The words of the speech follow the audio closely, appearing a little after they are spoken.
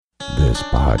This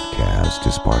podcast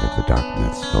is part of the Dark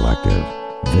Myths Collective.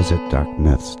 Visit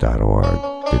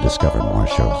darkmyths.org to discover more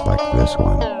shows like this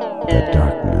one. The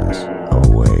darkness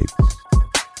awaits.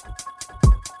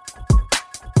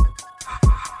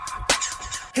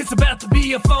 It's about to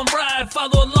be a fun ride.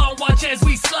 Follow along, watch as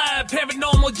we slide.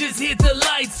 Paranormal just hit the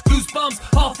lights.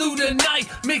 Goosebumps all through the night.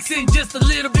 Mixing just a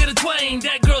little bit of twain.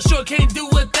 That girl sure can't do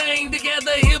a thing.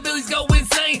 Together hillbillies go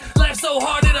insane. Laugh so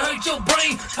hard it'll hurt your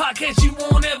brain. Podcast you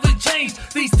won't ever change.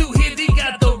 These two here, they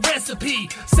got the recipe.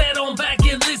 Sit on back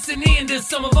and listen in to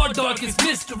some of our darkest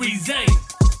mysteries, eh?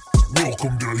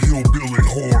 Welcome to Hillbilly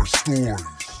Horror Stories.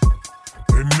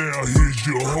 And now here's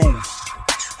your hosts,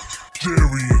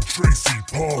 Jerry and Tracy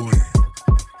Polly,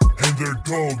 and their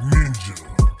dog Ninja.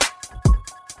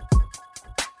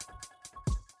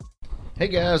 Hey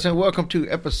guys, and welcome to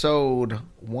episode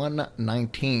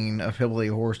 119 of Hillbilly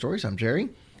Horror Stories. I'm Jerry.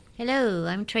 Hello,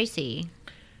 I'm Tracy.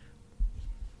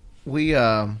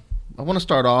 I want to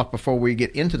start off before we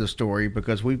get into the story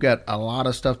because we've got a lot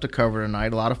of stuff to cover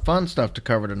tonight, a lot of fun stuff to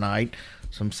cover tonight,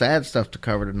 some sad stuff to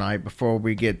cover tonight. Before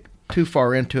we get too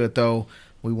far into it, though,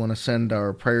 we want to send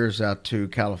our prayers out to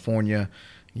California.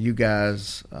 You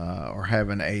guys are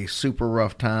having a super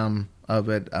rough time of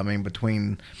it. I mean,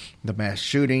 between the mass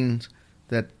shootings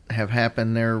that have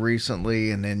happened there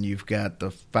recently, and then you've got the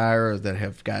fires that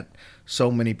have got so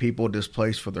many people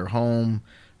displaced for their home.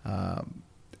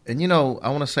 And, you know, I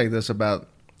want to say this about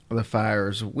the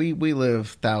fires. We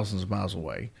live thousands of miles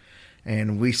away,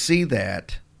 and we see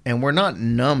that, and we're not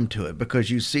numb to it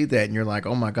because you see that, and you're like,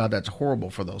 oh, my God, that's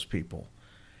horrible for those people.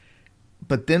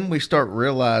 But then we start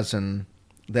realizing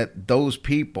that those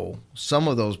people, some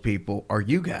of those people, are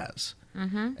you guys.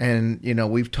 Mm-hmm. And, you know,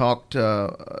 we've talked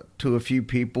to a few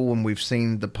people, and we've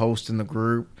seen the post in the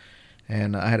group.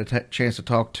 And I had a chance to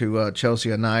talk to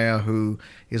Chelsea Anaya, who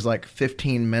is like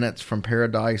 15 minutes from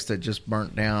Paradise that just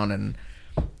burnt down. And,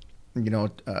 you know,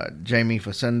 Jamie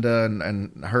Facenda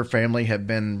and her family have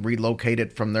been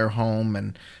relocated from their home.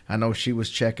 And I know she was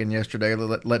checking yesterday,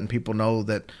 letting people know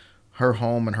that her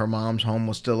home and her mom's home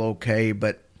was still okay.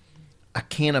 But I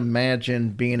can't imagine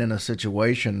being in a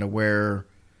situation to where,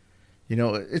 you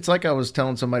know, it's like I was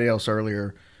telling somebody else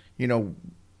earlier, you know,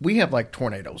 we have like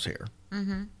tornadoes here.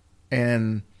 Mm-hmm.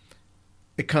 And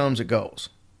it comes, it goes.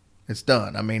 It's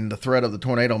done. I mean, the threat of the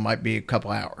tornado might be a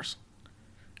couple hours.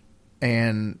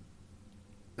 And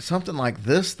something like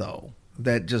this, though,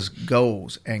 that just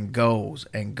goes and goes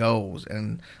and goes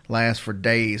and lasts for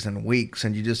days and weeks,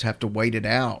 and you just have to wait it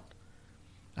out.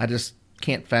 I just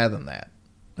can't fathom that.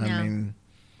 No, I mean,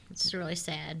 it's really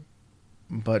sad.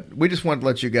 But we just want to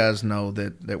let you guys know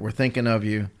that we're thinking of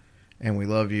you, and we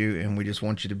love you, and we just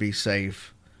want you to be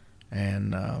safe.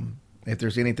 And if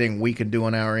there's anything we could do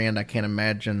on our end, I can't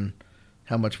imagine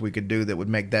how much we could do that would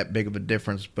make that big of a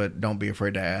difference. But don't be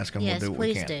afraid to ask, and we'll do what we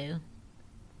can. Yes, please do.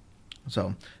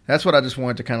 So that's what I just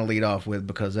wanted to kind of lead off with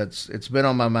because it's been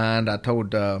on my mind. I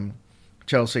told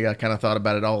Chelsea I kind of thought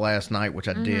about it all last night, which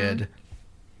I did.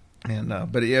 And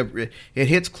but it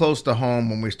hits close to home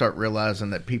when we start realizing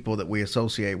that people that we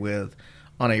associate with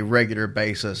on a regular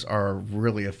basis are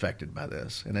really affected by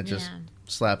this, and it just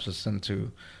slaps us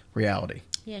into reality.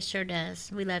 Yeah, sure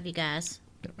does. We love you guys.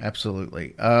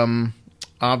 Absolutely.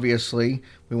 Obviously,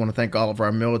 we want to thank all of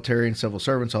our military and civil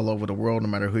servants all over the world, no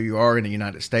matter who you are in the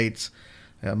United States.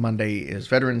 Monday is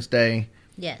Veterans Day.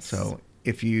 Yes. So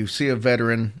if you see a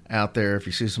veteran out there, if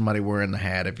you see somebody wearing the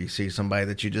hat, if you see somebody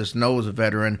that you just know is a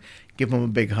veteran, give them a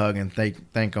big hug and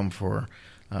thank them for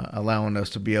allowing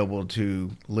us to be able to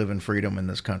live in freedom in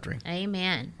this country.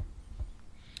 Amen.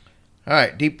 All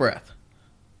right, deep breath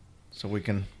so we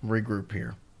can regroup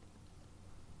here.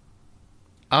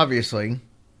 Obviously,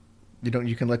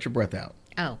 you can let your breath out.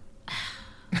 Oh.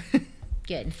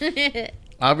 Good.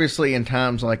 Obviously, in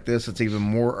times like this, it's even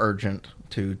more urgent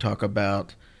to talk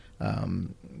about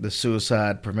the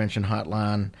suicide prevention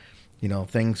hotline. You know,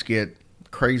 things get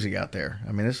crazy out there.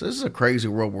 I mean, this is a crazy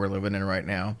world we're living in right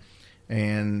now.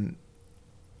 And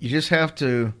you just have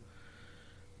to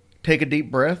take a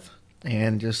deep breath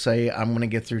and just say, I'm going to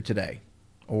get through today.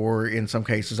 Or in some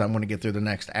cases, I'm going to get through the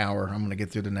next hour. I'm going to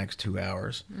get through the next 2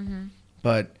 hours. Mm-hmm.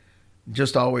 But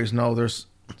just always know there's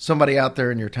somebody out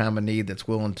there in your time of need that's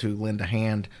willing to lend a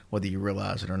hand, whether you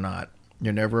realize it or not.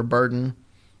 You're never a burden.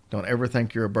 Don't ever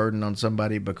think you're a burden on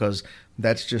somebody because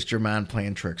that's just your mind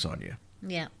playing tricks on you.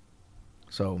 Yeah.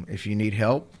 So if you need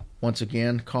help, once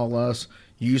again, call us.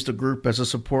 Use the group as a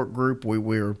support group.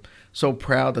 We're so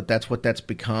proud that that's what that's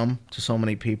become to so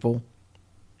many people.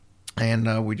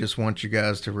 And we just want you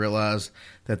guys to realize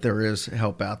that there is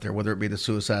help out there, whether it be the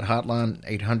suicide hotline,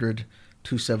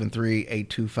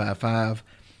 800-273-8255,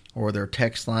 or their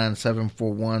text line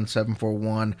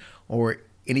 741-741, or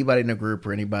anybody in the group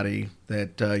or anybody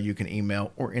that you can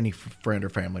email, or any friend or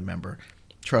family member.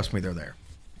 Trust me, they're there.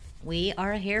 We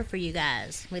are here for you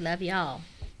guys. We love y'all.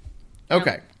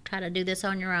 Okay. Don't try to do this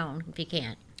on your own if you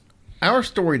can't. Our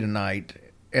story tonight,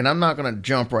 and I'm not going to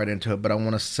jump right into it, but I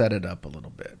want to set it up a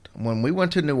little bit. When we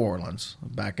went to New Orleans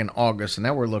back in August, and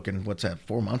now we're looking,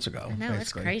 4 months ago? I know,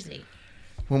 it's crazy.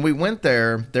 When we went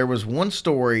there was one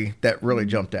story that really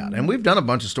jumped out. And we've done a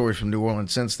bunch of stories from New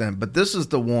Orleans since then, but this is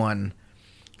the one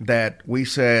that we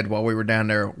said while we were down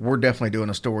there, we're definitely doing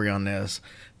a story on this.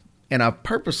 And I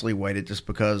purposely waited just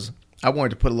because I wanted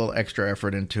to put a little extra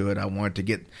effort into it. I wanted to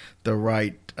get the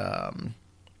right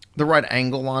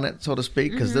angle on it, so to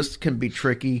speak, because this can be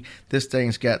tricky. This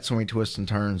thing's got so many twists and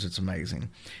turns. It's amazing.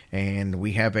 And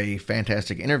we have a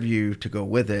fantastic interview to go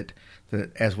with it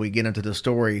that as we get into the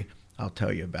story, I'll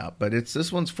tell you about. But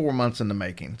this one's 4 months in the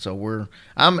making. So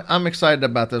I'm excited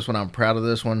about this one. I'm proud of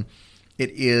this one.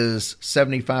 It is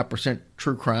 75%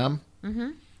 true crime.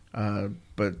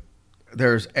 But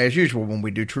there's, as usual, when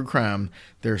we do true crime,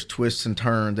 there's twists and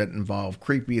turns that involve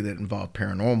creepy, that involve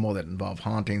paranormal, that involve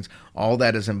hauntings. All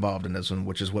that is involved in this one,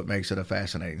 which is what makes it a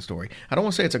fascinating story. I don't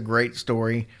want to say it's a great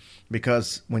story,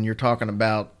 because when you're talking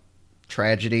about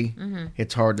tragedy,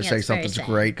 it's hard to say something's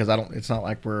great, because it's not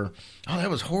like that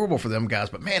was horrible for them guys,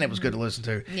 but man, it was good to listen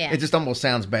to. Yeah. It just almost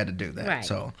sounds bad to do that. Right.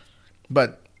 So,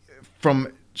 but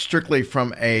strictly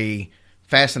from a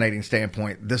fascinating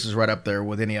standpoint, this is right up there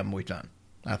with any of them we've done,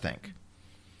 I think.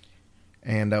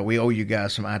 And we owe you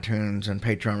guys some iTunes and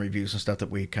Patreon reviews and stuff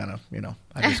that we kind of,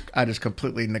 I just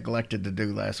completely neglected to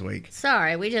do last week.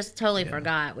 Sorry, we just totally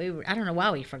forgot. I don't know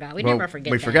why we forgot. We never forget.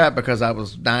 We forgot because I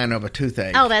was dying of a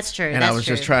toothache. Oh, that's true. And I was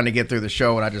just trying to get through the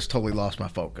show, and I just totally lost my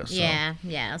focus.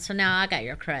 Yeah. So now I got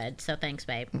your crud. So thanks,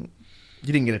 babe.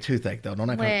 You didn't get a toothache though. Don't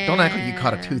act like you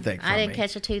caught a toothache from me. I didn't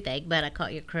catch a toothache, but I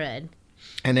caught your crud.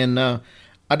 And then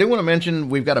I do want to mention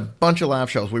we've got a bunch of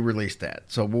live shows. We released that,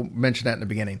 so we'll mention that in the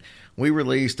beginning. We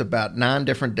released about 9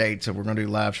 different dates that we're going to do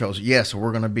live shows. Yes,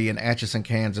 we're going to be in Atchison,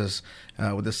 Kansas,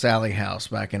 with the Sally House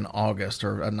back in August,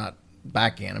 or not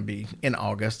back in, it'll be in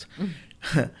August.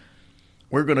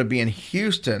 We're going to be in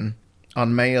Houston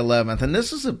on May 11th, and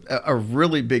this is a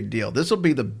really big deal. This will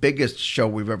be the biggest show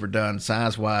we've ever done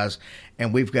size-wise,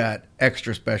 and we've got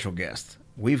extra special guests.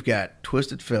 We've got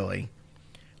Twisted Philly,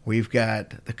 we've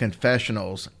got the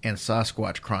Confessionals, and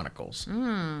Sasquatch Chronicles.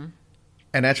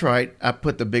 And that's right, I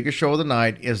put the biggest show of the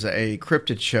night is a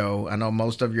cryptid show. I know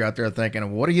most of you out there are thinking,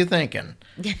 what are you thinking?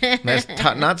 That's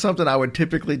not something I would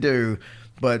typically do,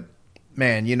 but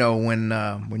man,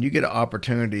 when you get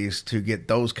opportunities to get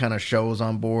those kind of shows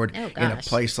on board in a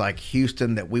place like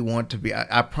Houston that we want to be,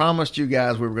 I promised you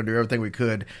guys we were going to do everything we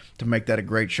could to make that a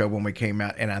great show when we came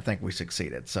out, and I think we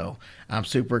succeeded. So I'm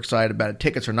super excited about it.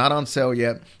 Tickets are not on sale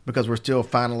yet because we're still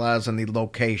finalizing the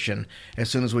location. As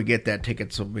soon as we get that,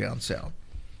 tickets will be on sale.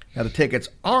 Now, the tickets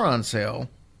are on sale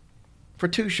for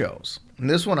 2 shows. And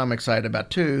this one I'm excited about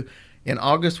too. In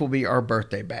August will be our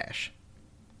birthday bash.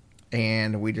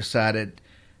 And we decided,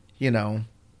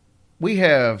 we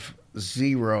have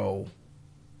zero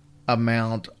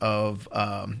amount of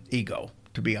ego,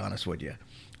 to be honest with you.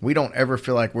 We don't ever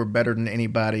feel like we're better than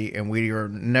anybody, and we are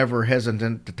never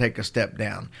hesitant to take a step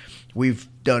down. We've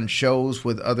done shows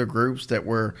with other groups that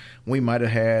we might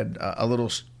have had a little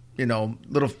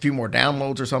few more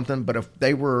downloads or something, but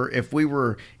if we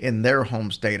were in their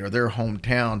home state or their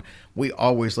hometown, we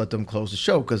always let them close the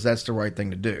show because that's the right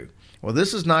thing to do. Well,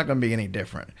 this is not going to be any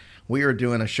different. We are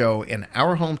doing a show in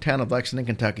our hometown of Lexington,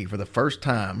 Kentucky for the first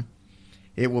time.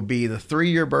 It will be the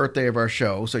 3-year birthday of our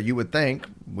show, so you would think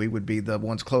we would be the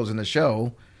ones closing the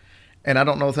show. And I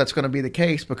don't know if that's going to be the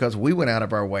case because we went out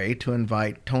of our way to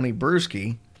invite Tony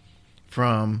Bruschi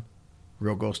from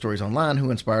Real Ghost Stories Online, who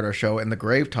inspired our show, and the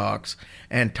Grave Talks,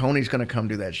 and Tony's going to come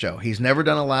do that show. He's never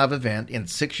done a live event in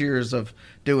 6 years of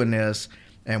doing this,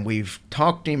 and we've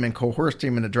talked him and coerced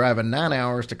him into driving 9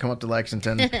 hours to come up to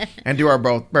Lexington and do our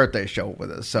birthday show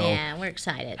with us. So yeah, we're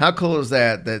excited. How cool is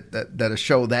that a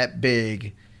show that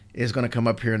big is going to come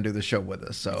up here and do the show with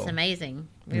us? So it's amazing.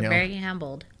 We're very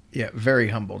humbled. Yeah, very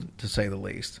humbled, to say the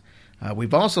least.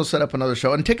 We've also set up another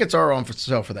show, and tickets are on for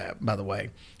sale for that, by the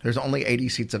way. There's only 80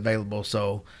 seats available,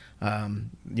 so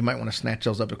you might want to snatch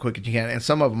those up as quick as you can. And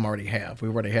some of them already have.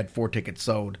 We've already had 4 tickets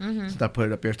sold since I put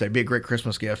it up yesterday. It'd be a great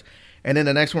Christmas gift. And then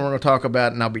the next one we're going to talk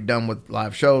about, and I'll be done with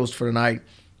live shows for tonight,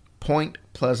 Point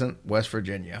Pleasant, West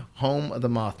Virginia, home of the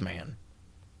Mothman.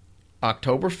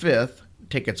 October 5th,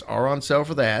 tickets are on sale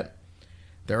for that.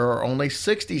 There are only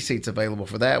 60 seats available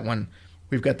for that one.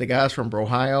 We've got the guys from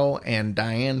Brohio and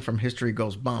Diane from History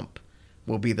Goes Bump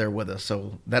will be there with us.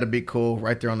 So that'd be cool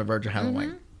right there on the verge of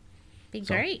Halloween. Be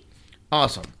great.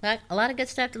 Awesome. A lot of good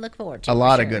stuff to look forward to. A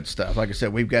lot of good stuff. Like I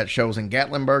said, we've got shows in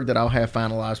Gatlinburg that I'll have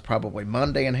finalized probably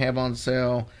Monday and have on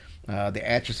sale. The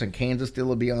Atchison, Kansas deal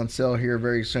will be on sale here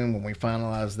very soon when we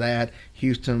finalize that.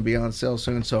 Houston will be on sale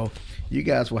soon. So you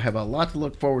guys will have a lot to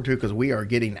look forward to because we are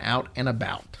getting out and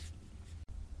about.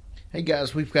 Hey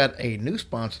guys, we've got a new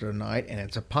sponsor tonight, and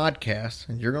it's a podcast,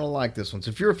 and you're going to like this one. So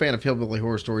if you're a fan of Hillbilly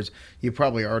Horror Stories, you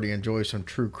probably already enjoy some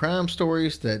true crime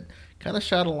stories that kind of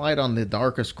shine a light on the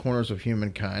darkest corners of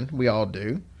humankind. We all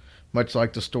do, much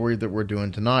like the story that we're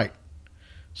doing tonight.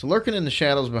 So lurking in the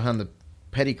shadows behind the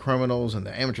petty criminals and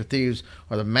the amateur thieves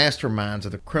are the masterminds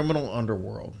of the criminal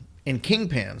underworld. In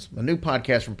Kingpins, a new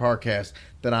podcast from Parcast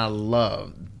that I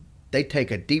love, they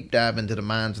take a deep dive into the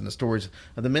minds and the stories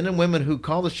of the men and women who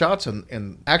call the shots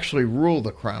and actually rule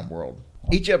the crime world.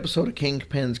 Each episode of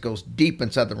Kingpins goes deep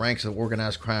inside the ranks of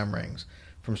organized crime rings,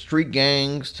 from street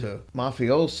gangs to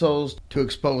mafiosos, to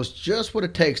expose just what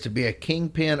it takes to be a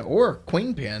kingpin or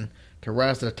queenpin to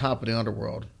rise to the top of the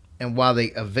underworld, and why they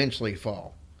eventually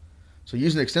fall. So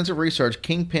using extensive research,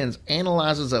 Kingpins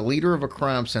analyzes a leader of a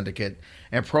crime syndicate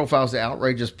and profiles the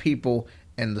outrageous people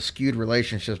and the skewed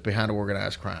relationships behind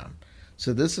organized crime.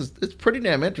 So it's pretty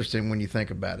damn interesting when you think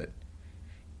about it.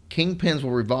 Kingpins will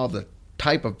revolve the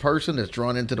type of person that's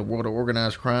drawn into the world of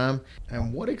organized crime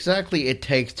and what exactly it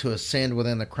takes to ascend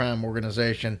within the crime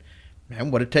organization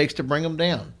and what it takes to bring them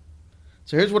down.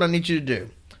 So here's what I need you to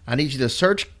do. I need you to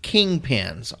search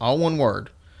Kingpins, all one word,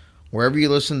 wherever you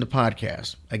listen to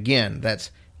podcasts. Again,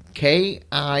 that's KINGPINS,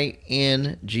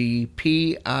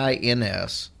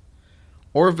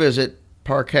 or visit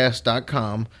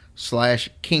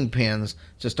parcast.com/kingpins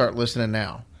to start listening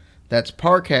now. That's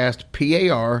Parcast,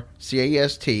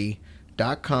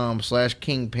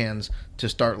 PARCAST.com/kingpins to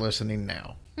start listening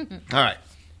now. All right.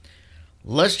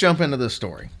 Let's jump into this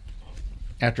story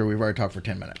after we've already talked for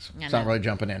 10 minutes. It's not really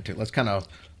jumping into it. Let's kind of,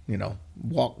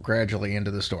 walk gradually into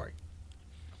the story.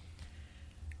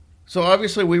 So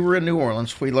obviously we were in New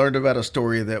Orleans. We learned about a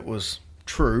story that was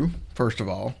true, first of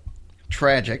all,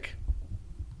 tragic,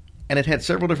 and it had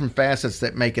several different facets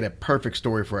that make it a perfect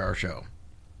story for our show.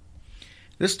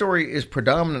 This story is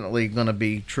predominantly going to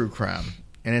be true crime,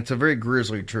 and it's a very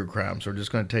grisly true crime, so we're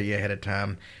just going to tell you ahead of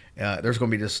time. There's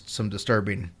going to be just some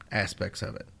disturbing aspects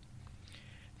of it.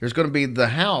 There's going to be the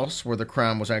house where the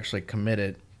crime was actually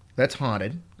committed. That's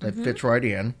haunted. That fits right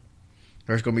in.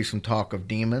 There's going to be some talk of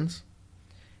demons,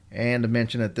 and to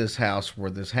mention that this house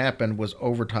where this happened was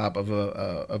over top of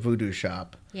a voodoo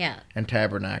shop and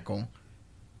tabernacle.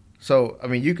 So,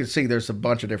 you can see there's a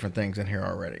bunch of different things in here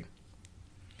already.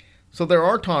 So there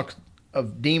are talks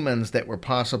of demons that were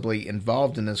possibly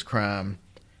involved in this crime,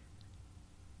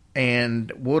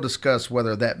 and we'll discuss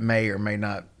whether that may or may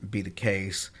not be the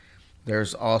case.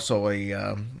 There's also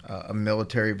a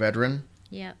military veteran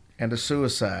and a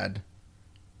suicide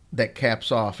that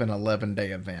caps off an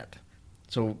 11-day event.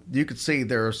 So you could see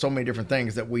there are so many different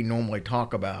things that we normally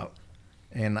talk about,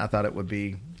 and I thought it would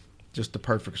be just the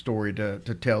perfect story to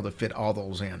tell to fit all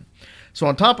those in. So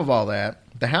on top of all that,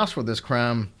 the house where this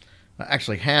crime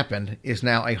actually happened is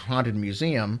now a haunted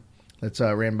museum that's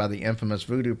ran by the infamous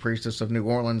voodoo priestess of New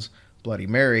Orleans, Bloody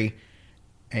Mary,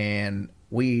 and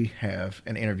we have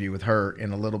an interview with her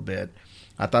in a little bit.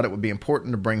 I thought it would be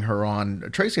important to bring her on.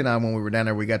 Tracy and I, when we were down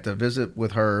there, we got to visit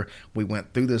with her. We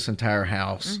went through this entire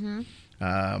house,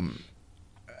 and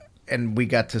we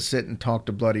got to sit and talk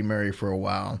to Bloody Mary for a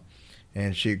while.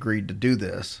 And she agreed to do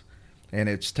this. And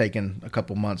it's taken a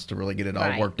couple months to really get it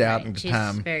all worked out. And she's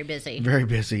time. Very busy. Very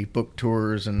busy. Book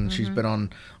tours. And she's been on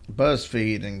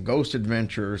BuzzFeed and Ghost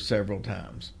Adventures several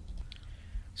times.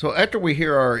 So after we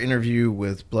hear our interview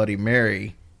with Bloody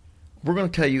Mary, we're going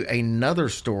to tell you another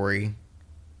story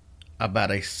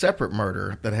about a separate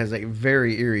murder that has a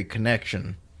very eerie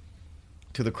connection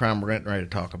to the crime we're getting ready to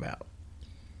talk about.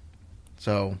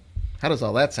 So how does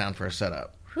all that sound for a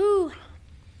setup? Whew.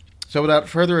 So without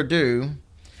further ado,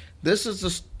 this is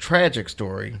the tragic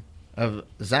story of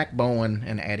Zach Bowen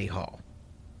and Addie Hall.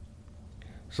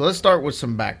 So let's start with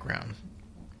some background.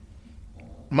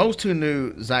 Most who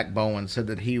knew Zach Bowen said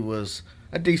that he was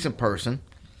a decent person.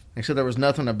 They said there was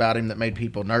nothing about him that made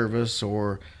people nervous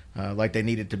or like they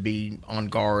needed to be on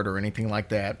guard or anything like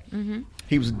that.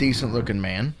 He was a decent looking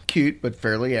man, cute but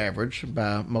fairly average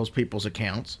by most people's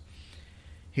accounts.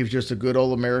 He was just a good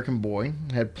old American boy,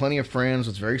 had plenty of friends,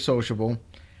 was very sociable.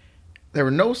 There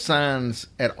were no signs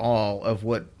at all of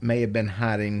what may have been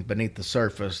hiding beneath the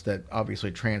surface that obviously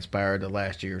transpired the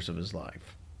last years of his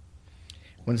life.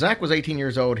 When Zach was 18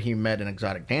 years old, he met an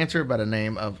exotic dancer by the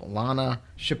name of Lana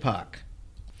Shapak.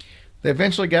 They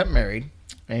eventually got married,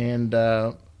 and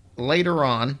later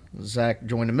on, Zach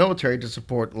joined the military to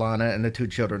support Lana and the 2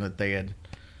 children that they had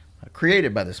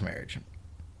created by this marriage.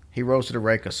 He rose to the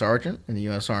rank of sergeant in the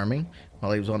U.S. Army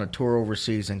while he was on a tour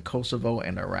overseas in Kosovo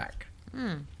and Iraq.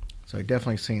 So he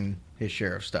definitely seen his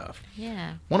share of stuff.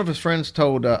 Yeah. One of his friends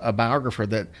told a biographer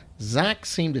that Zach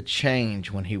seemed to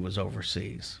change when he was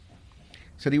overseas.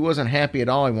 Said he wasn't happy at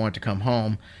all. He wanted to come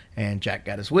home, and Jack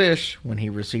got his wish when he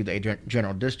received a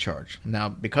general discharge. Now,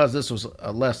 because this was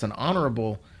a less than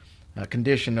honorable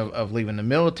condition of leaving the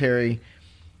military,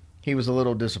 he was a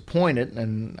little disappointed,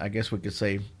 and I guess we could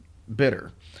say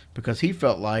bitter, because he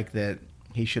felt like that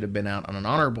he should have been out on an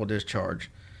honorable discharge.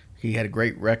 He had a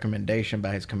great recommendation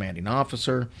by his commanding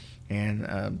officer,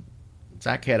 and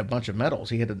Zach had a bunch of medals.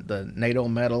 He had the NATO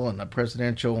medal and a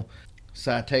presidential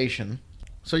citation.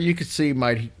 So you could see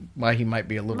why he might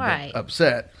be a little bit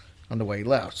upset on the way he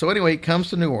left. So anyway, he comes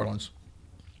to New Orleans,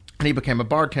 and he became a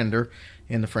bartender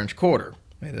in the French Quarter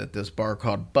at this bar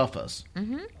called Buffa's.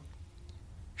 Mm-hmm.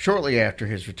 Shortly after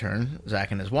his return,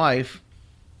 Zach and his wife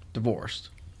divorced.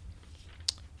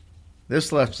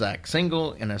 This left Zach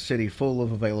single in a city full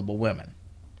of available women.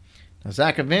 Now,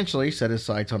 Zach eventually set his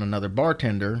sights on another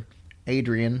bartender,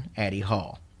 Adrian Addie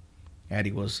Hall.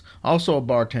 Addie was also a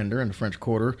bartender in the French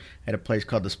Quarter at a place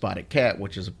called the Spotted Cat,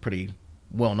 which is a pretty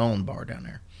well-known bar down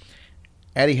there.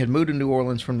 Addie had moved to New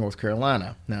Orleans from North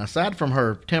Carolina. Now, aside from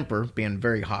her temper being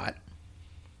very hot,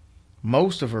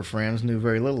 most of her friends knew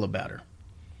very little about her.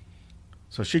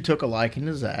 So she took a liking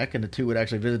to Zach, and the two would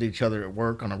actually visit each other at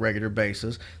work on a regular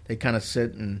basis. They kind of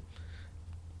sit and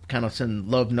kind of send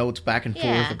love notes back and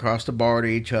forth across the bar to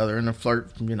each other, and a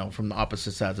flirt, from the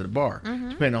opposite sides of the bar,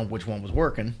 depending on which one was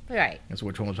working. Right. That's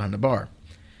which one was behind the bar.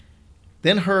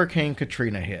 Then Hurricane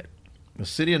Katrina hit. The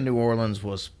city of New Orleans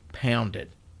was pounded.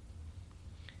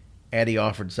 Addie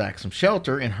offered Zach some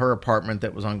shelter in her apartment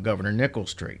that was on Governor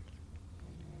Nichols Street.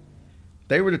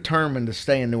 They were determined to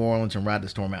stay in New Orleans and ride the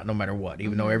storm out no matter what.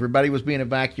 Even though everybody was being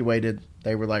evacuated,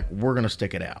 they were like, we're going to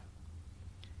stick it out.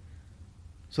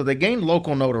 So they gained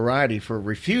local notoriety for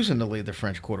refusing to leave the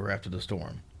French Quarter after the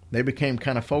storm. They became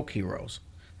kind of folk heroes.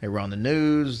 They were on the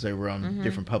news. They were on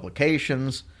different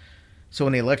publications. So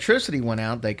when the electricity went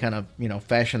out, they kind of,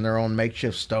 fashioned their own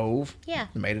makeshift stove. Yeah.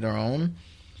 Made it their own.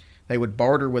 They would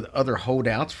barter with other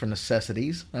holdouts for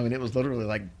necessities. I mean, it was literally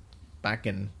like back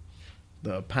in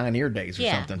the pioneer days or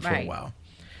something for a while.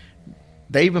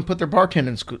 They even put their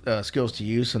bartending skills to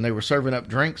use, and they were serving up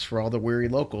drinks for all the weary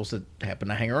locals that happened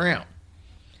to hang around.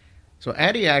 So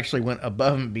Addie actually went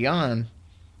above and beyond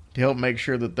to help make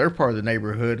sure that their part of the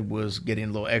neighborhood was getting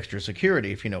a little extra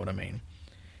security, if you know what I mean.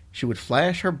 She would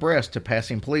flash her breast to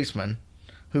passing policemen,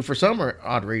 who for some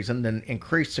odd reason then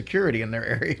increased security in their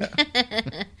area.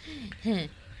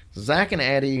 Zach and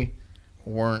Addie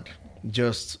weren't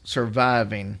just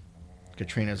surviving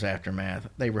Katrina's aftermath,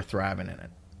 they were thriving in it.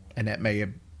 And that may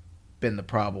have been the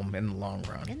problem in the long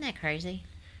run. Isn't that crazy?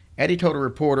 Addie told a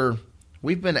reporter,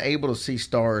 "We've been able to see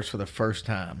stars for the first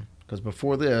time. Because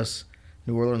before this,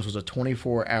 New Orleans was a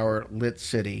 24-hour lit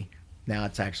city. Now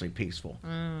it's actually peaceful."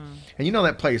 And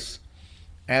that place,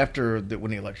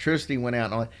 when the electricity went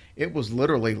out, it was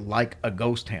literally like a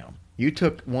ghost town. You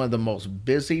took one of the most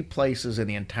busy places in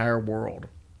the entire world,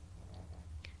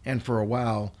 and for a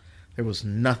while, there was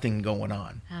nothing going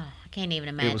on. Oh, I can't even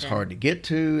imagine. It was hard to get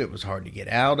to. It was hard to get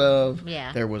out of.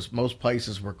 Yeah. Most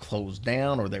places were closed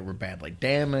down or they were badly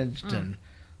damaged. And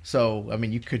so, I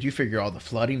mean, you figure all the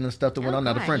flooding and stuff that went on.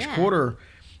 Now, the French Quarter,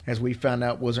 as we found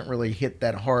out, wasn't really hit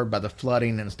that hard by the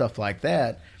flooding and stuff like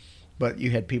that. But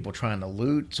you had people trying to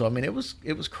loot. So, I mean, it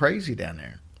was crazy down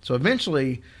there. So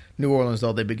eventually, New Orleans,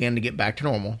 though, they began to get back to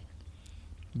normal.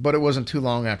 But it wasn't too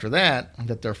long after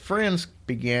that their friends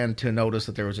began to notice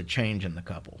that there was a change in the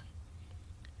couple.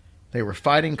 They were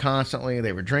fighting constantly,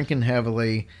 they were drinking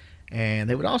heavily, and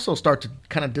they would also start to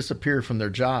kind of disappear from their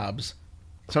jobs,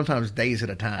 sometimes days at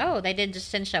a time. Oh, they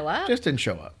didn't show up? Just didn't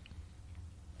show up.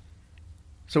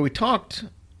 So we talked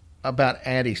about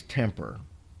Addie's temper,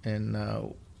 and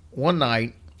one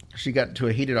night she got into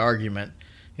a heated argument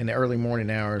in the early morning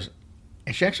hours,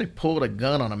 and she actually pulled a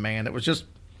gun on a man that was just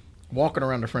walking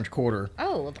around the French Quarter.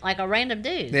 Oh, like a random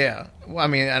dude. Yeah. Well, I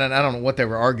mean, I don't know what they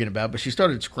were arguing about, but she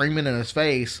started screaming in his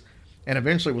face and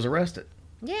eventually was arrested.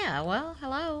 Yeah, well,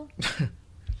 hello.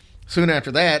 Soon after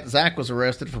that, Zach was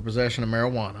arrested for possession of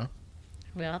marijuana.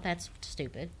 Well, that's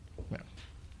stupid. Yeah,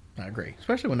 I agree.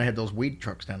 Especially when they had those weed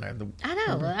trucks down there. I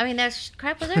know. I mean, that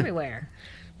crap was everywhere.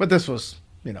 But this was,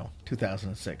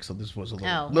 2006, so this was a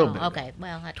little bit. Okay.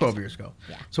 Well, 12 years ago.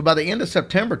 Yeah. So by the end of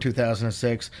September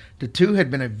 2006, the two had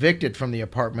been evicted from the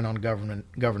apartment on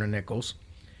Governor Nichols.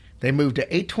 They moved to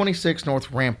 826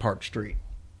 North Rampart Street.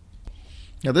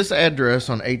 Now, this address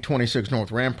on 826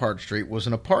 North Rampart Street was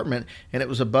an apartment, and it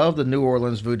was above the New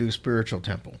Orleans Voodoo Spiritual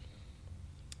Temple.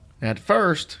 Now, at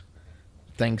first,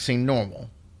 things seemed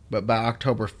normal, but by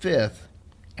October 5th,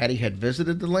 Addie had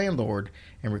visited the landlord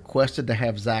and requested to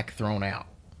have Zach thrown out.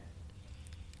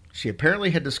 She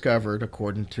apparently had discovered,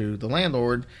 according to the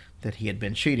landlord, that he had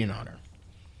been cheating on her.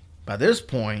 By this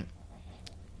point,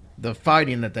 the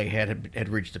fighting that they had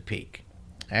reached a peak.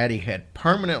 Addie had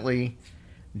permanently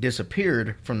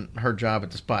disappeared from her job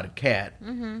at the Spotted Cat,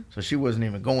 so she wasn't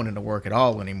even going into work at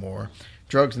all anymore.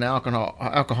 Drugs and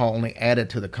alcohol only added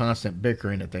to the constant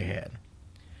bickering that they had.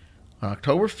 On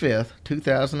October 5th,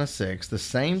 2006, the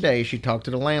same day she talked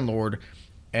to the landlord,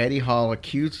 Addie Hall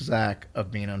accused Zach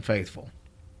of being unfaithful.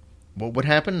 What would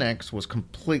happen next was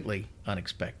completely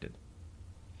unexpected.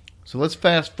 So let's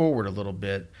fast forward a little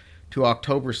bit to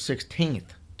October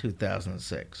 16th,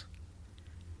 2006.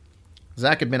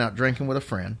 Zach had been out drinking with a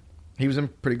friend. He was in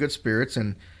pretty good spirits,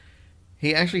 and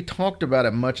he actually talked about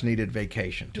a much-needed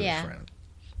vacation to his friend.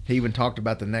 He even talked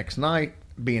about the next night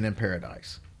being in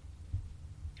paradise.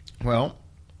 Well,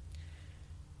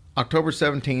 October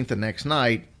 17th, the next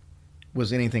night,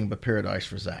 was anything but paradise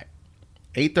for Zach.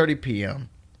 8:30 p.m.,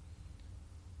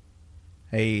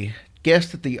 a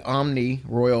guest at the Omni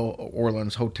Royal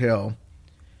Orleans Hotel,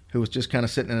 who was just kind of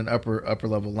sitting in an upper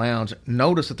level lounge,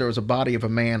 noticed that there was a body of a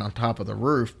man on top of the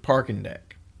roof parking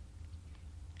deck.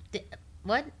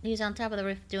 What? He was on top of the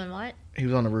roof doing what? He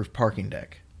was on the roof parking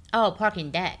deck. Oh,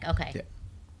 parking deck. Okay. Yeah.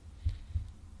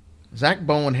 Zach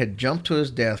Bowen had jumped to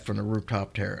his death from the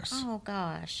rooftop terrace. Oh,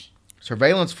 gosh.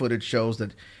 Surveillance footage shows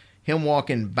that him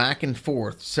walking back and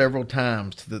forth several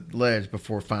times to the ledge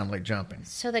before finally jumping.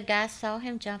 So the guy saw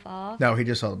him jump off? No, he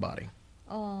just saw the body.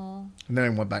 Oh. And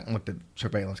then he went back and looked at the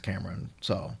surveillance camera and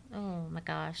saw. Oh, my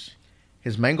gosh.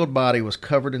 His mangled body was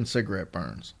covered in cigarette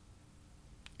burns.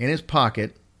 In his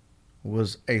pocket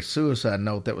was a suicide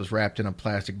note that was wrapped in a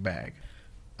plastic bag.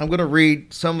 I'm going to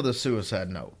read some of the suicide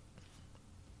note.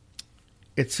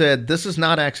 It said, "This is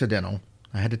not accidental.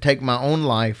 I had to take my own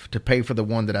life to pay for the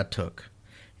one that I took.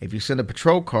 If you send a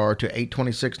patrol car to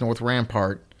 826 North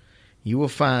Rampart, you will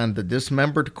find the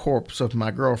dismembered corpse of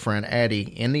my girlfriend, Addie,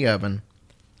 in the oven,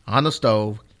 on the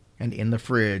stove, and in the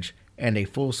fridge, and a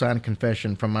full-signed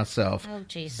confession from myself,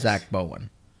 Zach Bowen.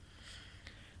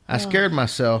 I scared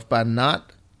myself by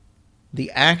not the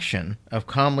action of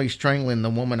calmly strangling the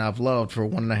woman I've loved for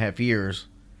 1.5 years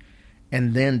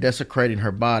and then desecrating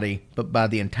her body, but by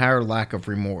the entire lack of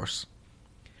remorse.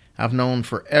 I've known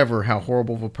forever how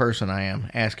horrible of a person I am,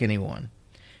 ask anyone.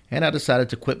 And I decided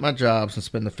to quit my jobs and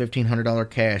spend the $1,500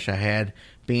 cash I had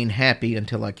being happy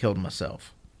until I killed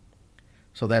myself.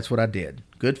 So that's what I did.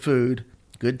 Good food,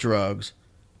 good drugs,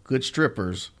 good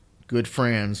strippers, good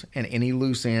friends, and any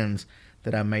loose ends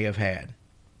that I may have had.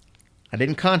 I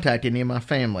didn't contact any of my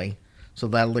family, so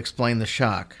that'll explain the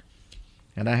shock.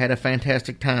 And I had a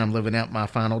fantastic time living out my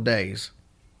final days.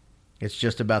 It's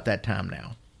just about that time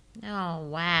now." Oh,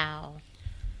 wow.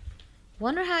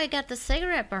 Wonder how he got the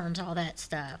cigarette burns, all that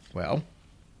stuff. Well,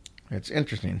 it's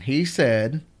interesting. He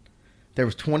said there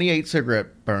was 28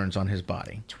 cigarette burns on his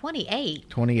body. 28?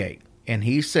 28. And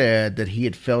he said that he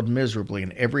had failed miserably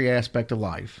in every aspect of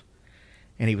life.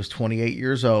 And he was 28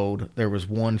 years old. There was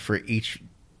one for each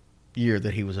year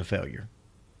that he was a failure.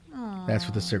 Aww. That's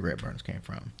where the cigarette burns came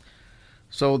from.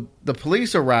 So the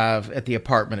police arrived at the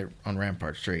apartment on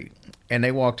Rampart Street, and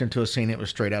they walked into a scene that was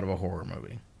straight out of a horror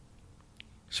movie.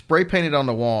 Spray painted on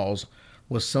the walls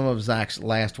was some of Zach's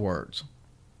last words.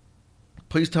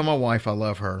 "Please tell my wife I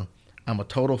love her. I'm a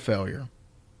total failure.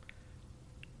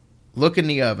 Look in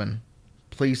the oven.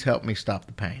 Please help me stop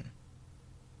the pain."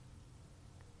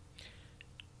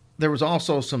 There was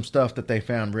also some stuff that they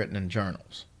found written in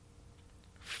journals.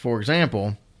 For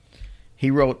example, he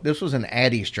wrote, this was in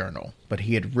Addie's journal, but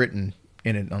he had written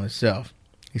in it on himself.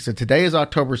 He said, "Today is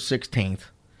October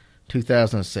 16th,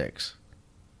 2006.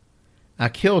 I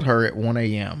killed her at 1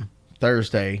 a.m.,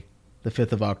 Thursday, the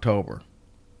 5th of October.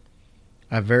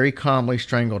 I very calmly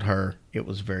strangled her. It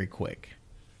was very quick."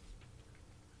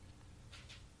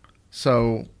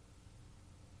 So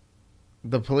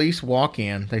the police walk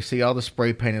in. They see all the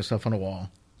spray paint and stuff on the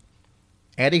wall.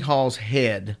 Addie Hall's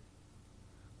head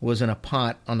was in a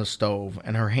pot on the stove,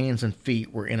 and her hands and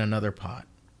feet were in another pot.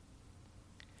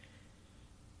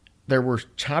 There were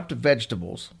chopped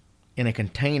vegetables in a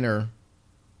container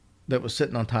that was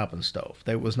sitting on top of the stove.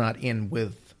 They was not in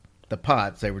with the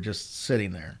pots. They were just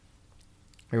sitting there.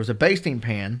 There was a basting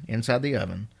pan inside the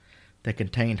oven that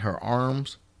contained her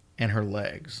arms and her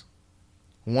legs.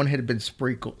 One had been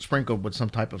sprinkled with some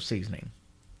type of seasoning.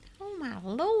 Oh my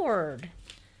Lord.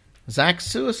 Zach's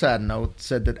suicide note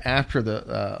said that after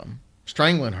the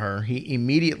strangling her, he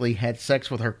immediately had sex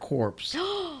with her corpse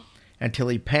until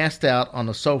he passed out on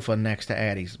the sofa next to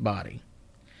Addie's body.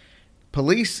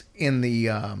 Police in the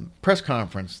press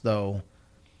conference, though,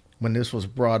 when this was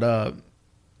brought up,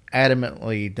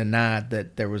 adamantly denied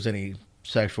that there was any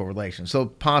sexual relation. So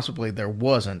possibly there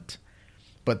wasn't,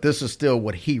 but this is still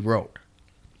what he wrote.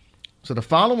 So the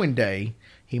following day,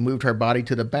 he moved her body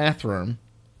to the bathroom,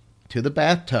 to the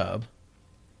bathtub,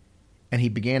 and he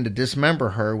began to dismember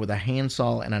her with a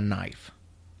handsaw and a knife.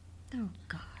 Oh,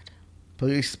 God.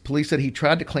 Police said he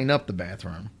tried to clean up the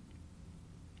bathroom.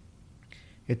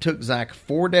 It took Zach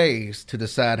 4 days to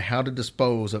decide how to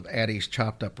dispose of Addie's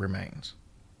chopped up remains.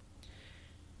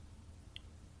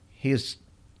 His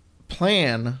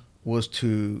plan was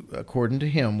to, according to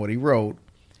him, what he wrote,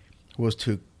 was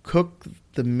to cook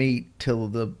the meat till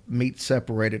the meat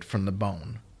separated from the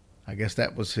bone. I guess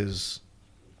that was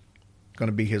going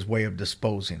to be his way of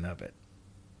disposing of it.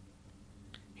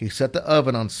 He set the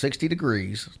oven on 60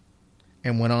 degrees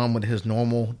and went on with his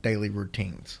normal daily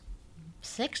routines.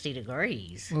 60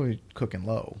 degrees? Well, he's cooking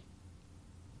low.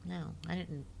 No, I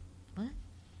didn't. What?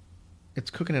 It's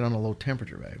cooking it on a low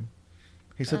temperature, babe.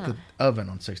 He set the oven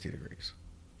on 60 degrees.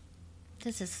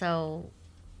 This is so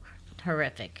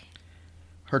horrific.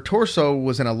 Her torso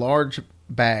was in a large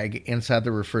bag inside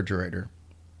the refrigerator.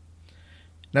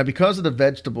 Now, because of the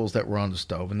vegetables that were on the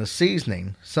stove and the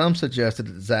seasoning, some suggested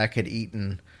that Zach had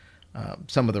eaten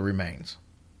some of the remains.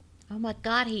 Oh, my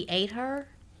God, he ate her?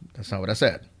 That's not what I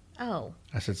said. Oh.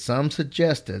 I said some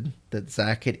suggested that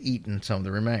Zach had eaten some of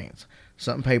the remains.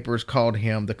 Some papers called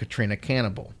him the Katrina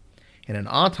cannibal. In an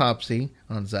autopsy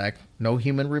on Zach, no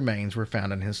human remains were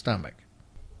found in his stomach.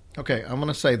 Okay, I'm going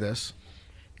to say this,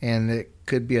 and it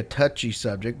could be a touchy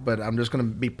subject, but I'm just going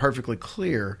to be perfectly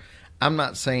clear. I'm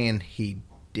not saying he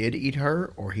did eat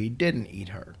her or he didn't eat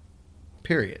her.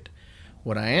 Period.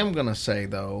 What I am going to say,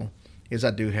 though, is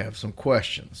I do have some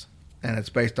questions. And it's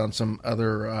based on some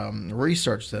other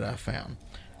research that I found.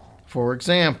 For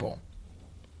example,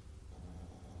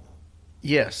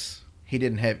 yes, he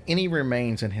didn't have any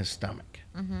remains in his stomach.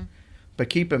 Mm-hmm. But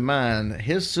keep in mind,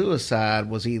 his suicide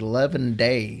was 11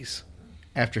 days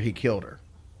after he killed her.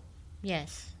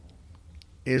 Yes.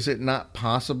 Is it not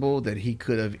possible that he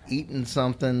could have eaten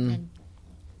something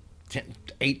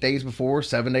 8 days before,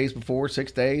 7 days before,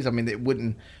 6 days? I mean, it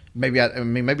wouldn't... Maybe I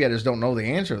just don't know the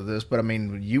answer to this, but I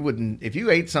mean, you wouldn't, if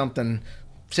you ate something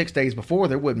 6 days before,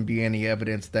 there wouldn't be any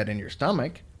evidence that in your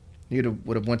stomach. You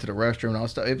would have went to the restroom and all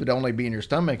stuff. It would only be in your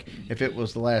stomach if it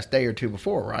was the last day or two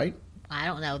before, right? I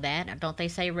don't know that. Don't they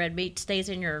say red meat stays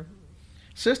in your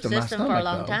system for a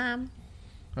long time?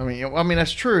 I mean,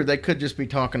 that's true. They could just be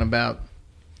talking about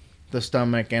the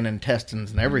stomach and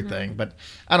intestines and everything, but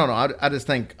I don't know. I just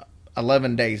think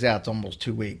 11 days out, it's almost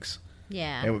 2 weeks.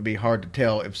 Yeah. It would be hard to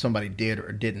tell if somebody did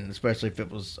or didn't, especially if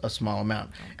it was a small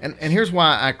amount. And here's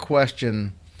why I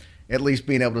question at least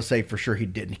being able to say for sure he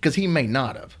didn't, because he may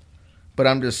not have. But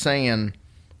I'm just saying,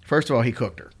 first of all, he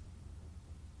cooked her.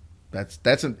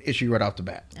 That's an issue right off the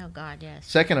bat. Oh, God, yes.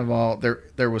 Second of all,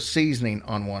 there was seasoning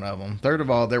on one of them. Third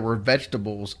of all, there were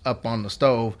vegetables up on the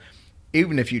stove.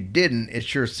 Even if you didn't, it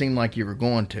sure seemed like you were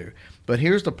going to. But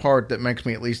here's the part that makes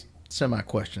me at least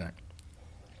semi-question it.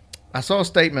 I saw a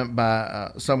statement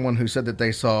by someone who said that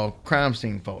they saw crime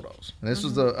scene photos. And this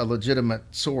was a legitimate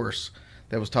source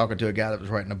that was talking to a guy that was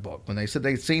writing a book. When they said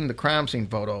they'd seen the crime scene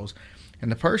photos,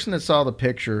 and the person that saw the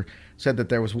picture said that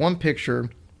there was one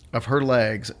picture of her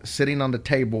legs sitting on the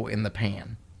table in the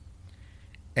pan.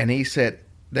 And he said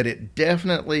that it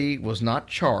definitely was not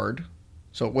charred,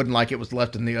 so it wasn't like it was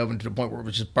left in the oven to the point where it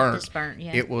was just burnt. Just burnt,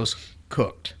 yeah. It was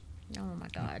cooked. Oh, my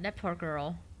God, that poor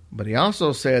girl. But he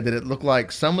also said that it looked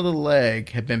like some of the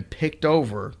leg had been picked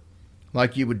over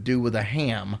like you would do with a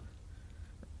ham,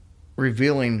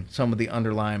 revealing some of the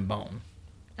underlying bone.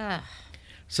 Ugh.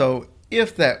 So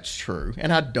if that's true,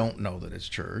 and I don't know that it's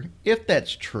true, if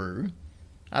that's true,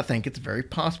 I think it's very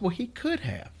possible he could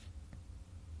have.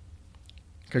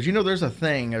 Because, there's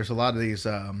a lot of these,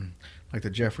 like the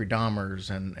Jeffrey Dahmers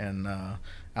and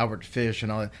Albert Fish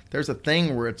and all that. There's a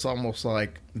thing where it's almost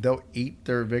like they'll eat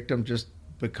their victim just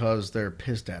because they're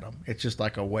pissed at them. It's just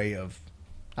like a way of,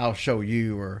 I'll show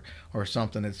you or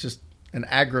something. It's just an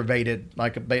aggravated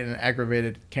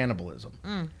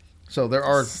cannibalism. So there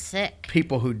are sick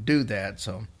people who do that.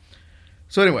 So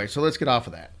anyway, so let's get off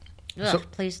of that. Ugh, So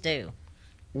please do.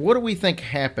 what do we think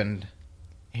happened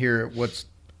here at what's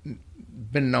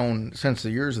been known since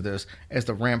the years of this as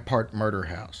the Rampart Murder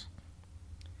House?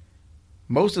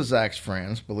 Most of Zach's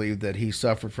friends believe that he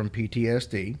suffered from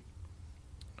PTSD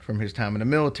from his time in the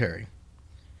military.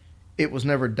 It was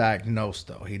never diagnosed,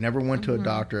 though. He never went to a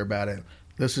doctor about it.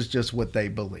 This is just what they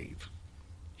believe.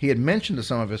 He had mentioned to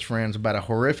some of his friends about a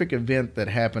horrific event that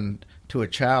happened to a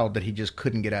child that he just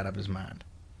couldn't get out of his mind.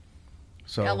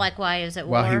 So, like while he was at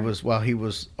war? While he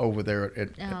was over there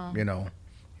at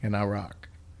in Iraq.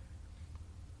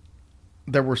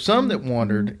 There were some that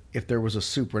wondered if there was a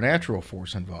supernatural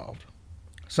force involved.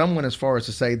 Some went as far as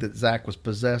to say that Zach was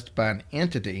possessed by an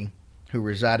entity who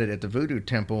resided at the Voodoo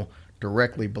Temple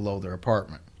directly below their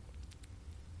apartment.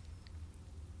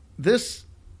 This,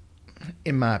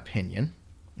 in my opinion,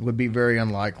 would be very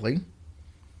unlikely,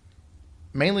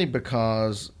 mainly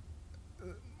because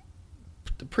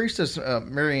the priestess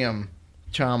Miriam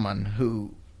Chaman,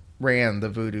 who ran the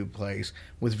voodoo place,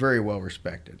 was very well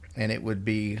respected, and it would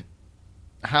be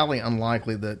highly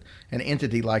unlikely that an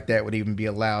entity like that would even be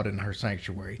allowed in her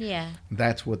sanctuary. Yeah.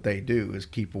 That's what they do, is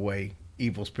keep away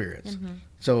evil spirits.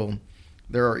 So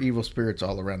there are evil spirits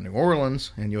all around New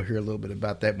Orleans, and you'll hear a little bit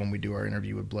about that when we do our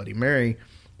interview with Bloody Mary,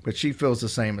 but she feels the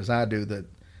same as I do, that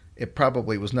it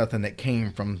probably was nothing that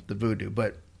came from the voodoo.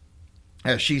 But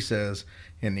as she says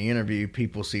in the interview,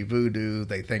 people see voodoo,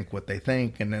 they think what they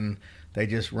think, and then they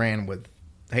just ran with,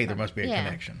 hey, there must be a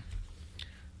connection.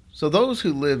 So those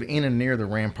who live in and near the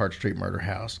Rampart Street murder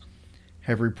house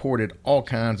have reported all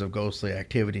kinds of ghostly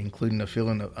activity, including the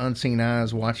feeling of unseen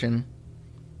eyes watching,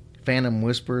 phantom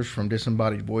whispers from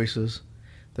disembodied voices.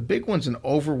 The big one's an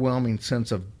overwhelming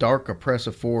sense of dark,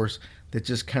 oppressive force that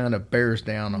just kind of bears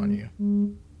down on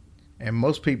you. And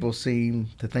most people seem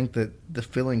to think that the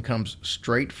feeling comes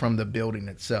straight from the building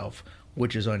itself,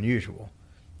 which is unusual,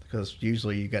 because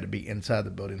usually you got to be inside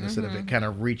the building instead of it kind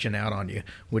of reaching out on you,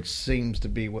 which seems to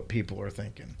be what people are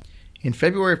thinking. In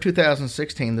February of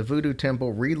 2016, the Voodoo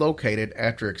Temple relocated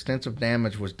after extensive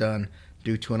damage was done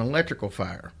due to an electrical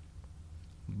fire.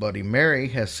 Bloody Mary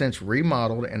has since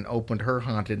remodeled and opened her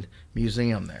haunted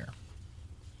museum there.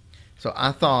 So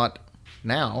I thought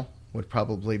now would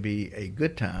probably be a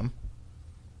good time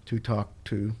to talk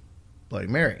to Bloody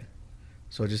Mary.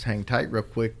 So just hang tight real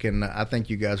quick, and I think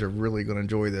you guys are really going to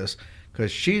enjoy this,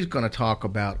 because she's going to talk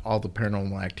about all the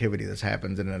paranormal activity that's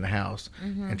happens in the house.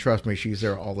 And trust me, she's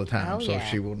there all the time,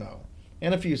 she will know.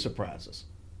 And a few surprises.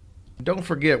 Don't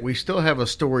forget, we still have a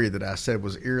story that I said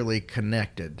was eerily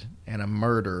connected, and a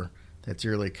murder that's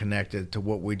eerily connected to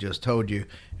what we just told you,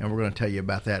 and we're going to tell you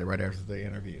about that right after the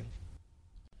interview.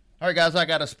 All right, guys, I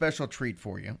got a special treat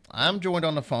for you. I'm joined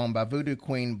on the phone by Voodoo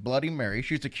Queen Bloody Mary.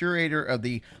 She's the curator of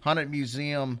the Haunted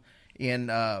Museum in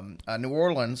New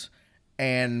Orleans,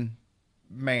 and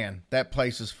man, that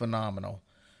place is phenomenal.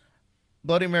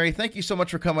 Bloody Mary, thank you so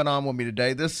much for coming on with me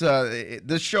today. This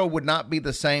show would not be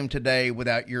the same today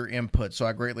without your input, so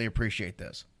I greatly appreciate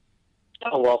this.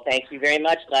 Oh, well, thank you very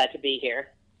much. Glad to be here.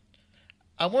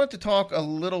 I wanted to talk a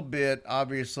little bit,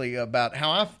 obviously, about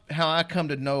how I come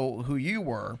to know who you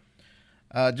were,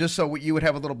 just so you would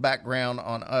have a little background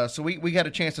on us. So we got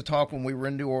a chance to talk when we were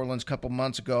in New Orleans a couple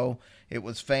months ago. It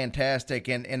was fantastic,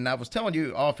 and I was telling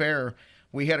you off air,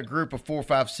 we had a group of 4,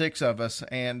 5, 6 of us,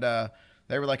 and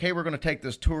they were like, hey, we're going to take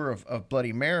this tour of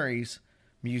Bloody Mary's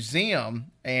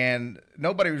museum, and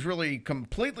nobody was really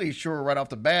completely sure right off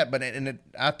the bat, but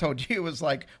I told you it was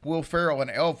like Will Ferrell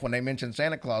and Elf when they mentioned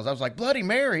Santa Claus. I was like, Bloody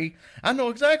Mary, I know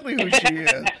exactly who she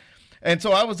is. And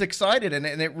so I was excited, and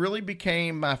it really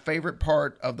became my favorite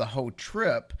part of the whole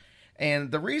trip.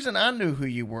 And the reason I knew who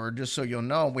you were, just so you'll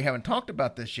know, we haven't talked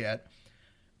about this yet,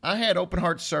 I had open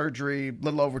heart surgery a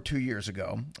little over 2 years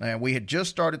ago, and we had just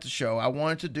started the show. I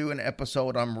wanted to do an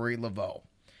episode on Marie Laveau.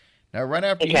 Now, right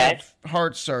after you have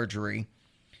heart surgery,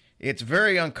 it's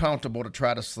very uncomfortable to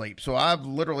try to sleep. So I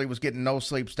literally was getting no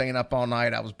sleep, staying up all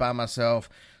night. I was by myself.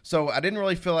 So I didn't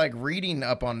really feel like reading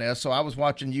up on this, so I was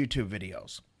watching YouTube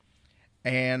videos.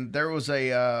 And there was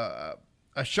a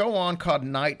show on called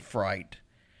Night Fright.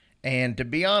 And to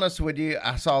be honest with you,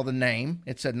 I saw the name.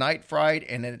 It said Night Fright,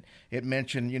 and it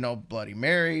mentioned, Bloody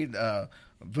Mary,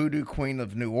 Voodoo Queen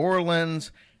of New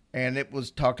Orleans, and it was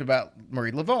talked about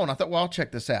Marie Laveau. And I thought, well, I'll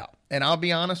check this out. And I'll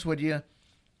be honest with you,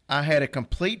 I had a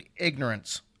complete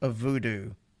ignorance of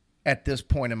voodoo at this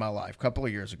point in my life, a couple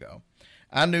of years ago.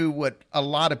 I knew what a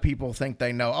lot of people think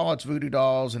they know. Oh, it's voodoo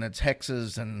dolls, and it's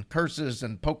hexes and curses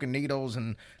and poking needles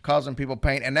and causing people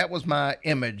pain. And that was my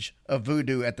image of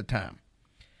voodoo at the time.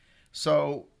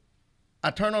 So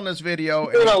I turned on this video.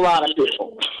 And a lot of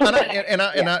people.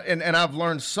 and I've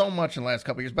learned so much in the last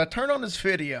couple of years. But I turned on this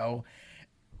video,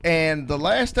 and the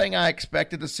last thing I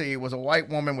expected to see was a white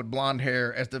woman with blonde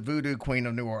hair as the Voodoo Queen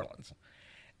of New Orleans.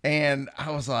 And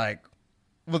I was like,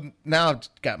 well, now it's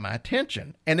got my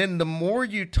attention. And then the more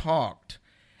you talked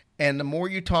And the more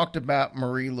you talked about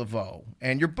Marie Laveau,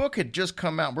 and your book had just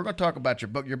come out. We're going to talk about your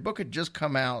book. Your book had just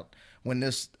come out when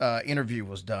this interview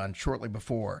was done, shortly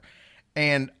before.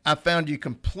 And I found you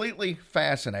completely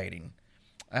fascinating.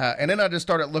 And then I just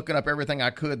started looking up everything I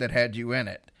could that had you in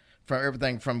it. From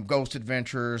everything from Ghost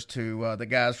Adventures to the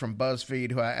guys from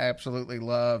BuzzFeed, who I absolutely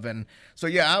love. And so,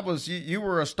 yeah, you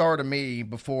were a star to me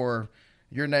before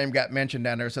your name got mentioned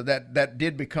down there. So that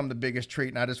did become the biggest treat.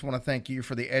 And I just want to thank you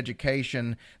for the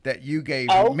education that you gave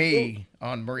me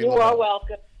on Marie Laveau. You are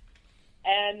welcome.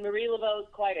 And Marie Laveau is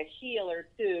quite a healer,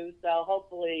 too. So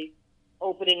hopefully,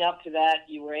 opening up to that,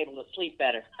 you were able to sleep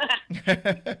better.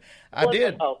 I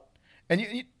did.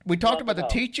 And we talked about the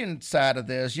teaching side of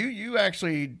this. You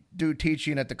actually do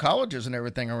teaching at the colleges and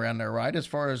everything around there, right? As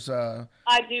far as I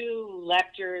do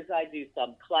lectures, I do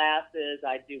some classes,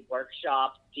 I do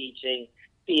workshops, teaching,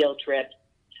 field trips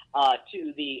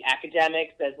to the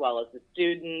academics as well as the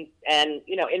students, and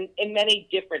in many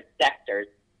different sectors.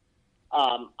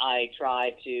 I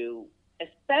try to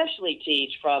especially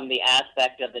teach from the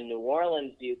aspect of the New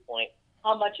Orleans viewpoint,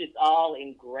 how much it's all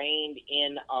ingrained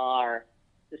in our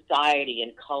society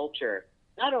and culture,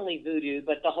 not only voodoo,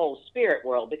 but the whole spirit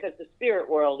world, because the spirit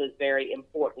world is very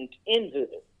important in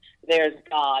voodoo. There's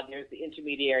God, there's the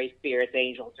intermediary spirits,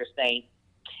 angels or saints,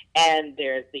 and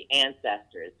there's the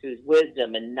ancestors whose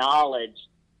wisdom and knowledge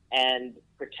and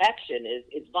protection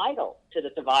is vital to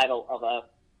the survival of a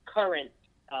current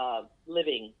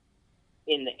living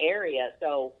in the area.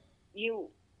 So you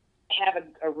have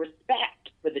a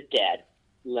respect for the dead,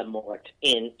 la mort,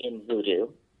 in voodoo.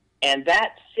 And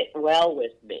that sit well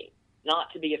with me,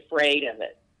 not to be afraid of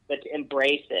it, but to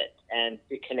embrace it and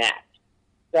to connect.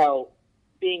 So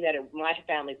being that my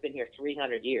family's been here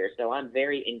 300 years, so I'm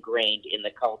very ingrained in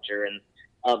the culture and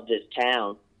of this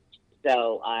town.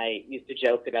 So I used to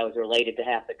joke that I was related to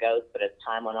half the ghosts, but as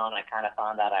time went on, I kind of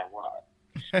found out I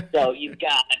was. So you've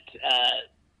got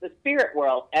the spirit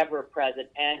world ever present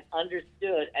and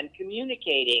understood and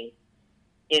communicating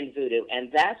in voodoo,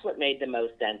 and that's what made the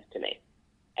most sense to me.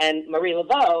 And Marie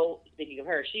Laveau, speaking of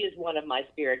her, she is one of my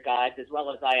spirit guides, as well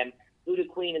as I am voodoo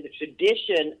queen in the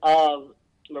tradition of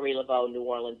Marie Laveau, New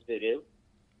Orleans voodoo.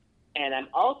 And I'm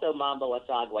also Mambo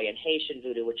Asagwe and Haitian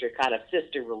voodoo, which are kind of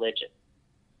sister religions.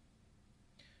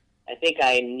 I think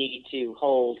I need to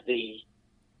hold the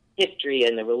history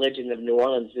and the religion of New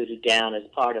Orleans voodoo down as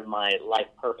part of my life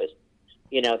purpose,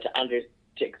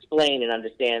 to explain and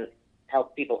understand,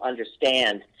 help people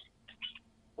understand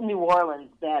New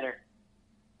Orleans better.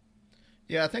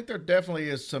 Yeah, I think there definitely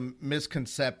is some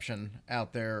misconception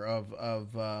out there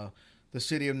of the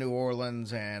city of New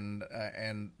Orleans and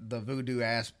the voodoo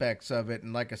aspects of it.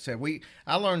 And like I said,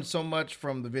 I learned so much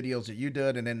from the videos that you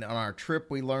did, and then on our trip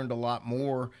we learned a lot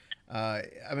more. I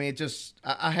mean,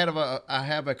 I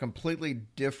have a completely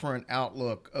different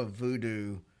outlook of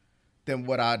voodoo than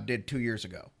what I did 2 years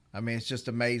ago. I mean, it's just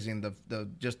amazing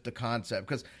the concept,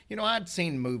 because I'd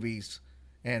seen movies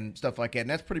and stuff like that, and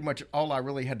that's pretty much all I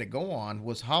really had to go on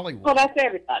was Hollywood. Well, that's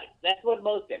everybody. That's what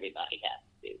most everybody has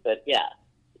to do. But yeah,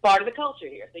 it's part of the culture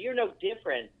here. So you're no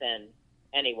different than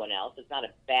anyone else. It's not a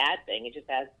bad thing. It just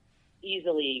has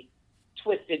easily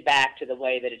twisted back to the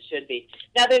way that it should be.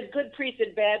 Now, there's good priests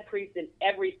and bad priests in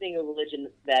every single religion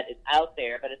that is out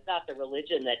there, but it's not the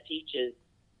religion that teaches,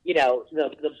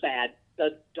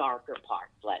 the darker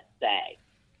parts, let's say.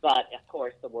 But of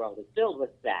course, the world is filled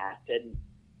with that, and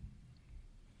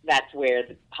that's where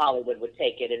Hollywood would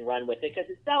take it and run with it because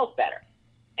it sells better.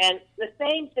 And the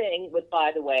same thing with,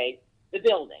 by the way, the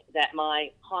building that my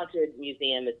haunted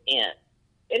museum is in.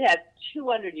 It has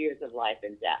 200 years of life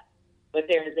and death, but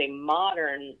there is a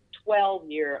modern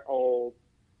 12-year-old,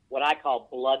 what I call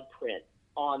blood print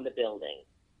on the building,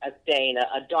 a stain,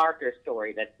 a darker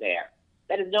story that's there,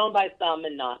 that is known by some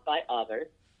and not by others.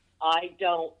 I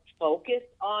don't focus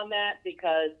on that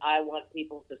because I want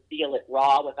people to feel it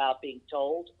raw without being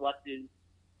told what to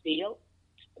feel.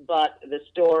 But the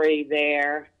story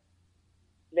there,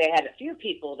 they had a few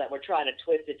people that were trying to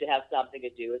twist it to have something to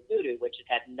do with voodoo, which it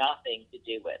had nothing to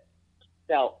do with.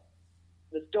 So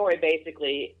the story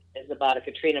basically is about a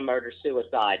Katrina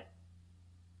murder-suicide.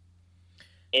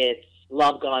 It's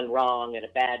love gone wrong at a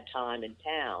bad time in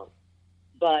town.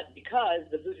 But because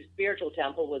the Voodoo Spiritual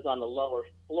Temple was on the lower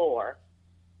floor,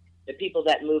 the people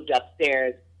that moved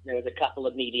upstairs, there was a couple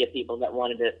of media people that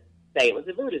wanted to say it was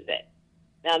a voodoo thing.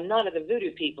 Now, none of the voodoo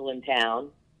people in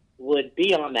town would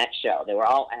be on that show. They were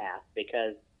all asked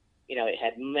because, it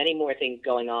had many more things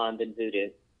going on than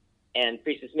voodoo. And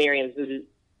Priestess Miriam's Voodoo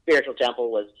Spiritual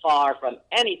Temple was far from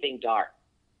anything dark.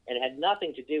 And it had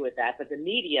nothing to do with that. But the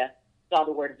media saw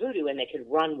the word voodoo and they could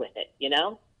run with it,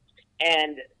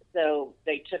 And So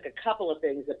they took a couple of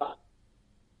things about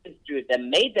them,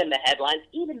 made them the headlines.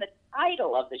 Even the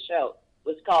title of the show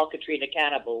was called Katrina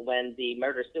Cannibal, when the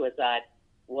murder-suicide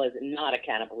was not a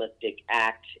cannibalistic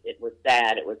act. It was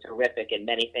sad, it was horrific in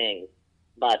many things,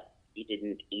 but he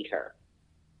didn't eat her.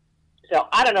 So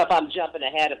I don't know if I'm jumping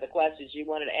ahead of the questions you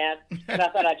wanted to ask, but I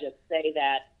thought I'd just say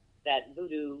that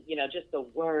voodoo, just the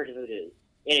word voodoo,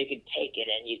 you can take it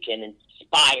and you can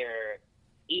inspire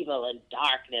evil and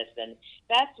darkness, and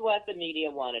that's what the media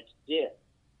wanted to do.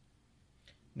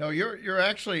 No, you're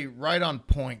actually right on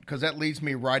point, because that leads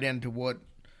me right into what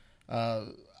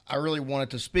I really wanted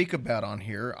to speak about on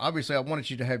here. Obviously, I wanted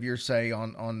you to have your say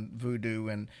on voodoo,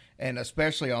 and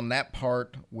especially on that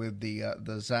part with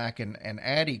the Zach and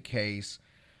Addie case.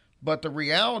 But the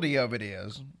reality of it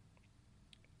is,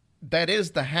 that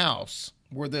is the house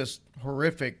where this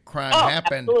horrific crime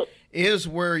happened. Absolutely. Is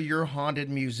where your haunted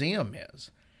museum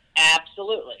is.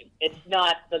 Absolutely. It's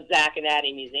not the Zach and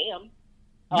Addie Museum,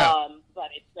 No. But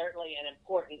it's certainly an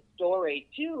important story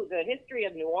to the history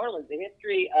of New Orleans, the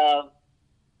history of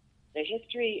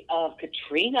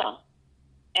Katrina.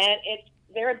 And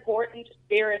they're important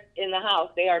spirits in the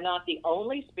house. They are not the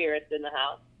only spirits in the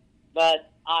house, but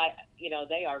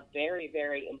they are very,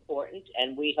 very important,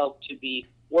 and we hope to be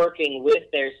working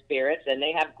with their spirits, and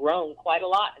they have grown quite a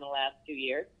lot in the last 2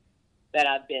 years that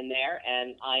I've been there,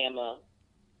 and I am a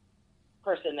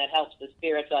person that helps the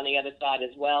spirits on the other side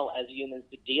as well as humans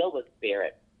to deal with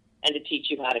spirits and to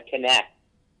teach you how to connect.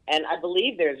 And I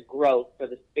believe there's growth for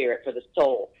the spirit, for the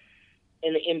soul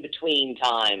in the in-between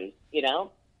times,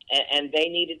 and they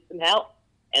needed some help.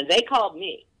 And they called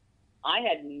me. I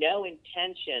had no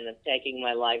intention of taking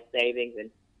my life savings and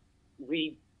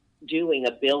redoing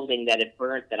a building that had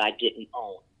burnt that I didn't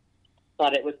own.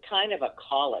 But it was kind of a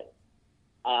calling.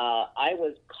 I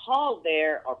was called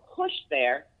there or pushed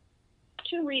there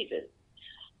 2 reasons.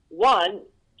 One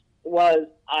was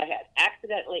I had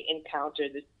accidentally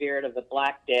encountered the spirit of the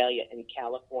Black Dahlia in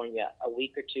California a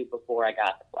week or two before I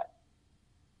got the place.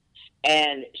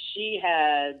 And she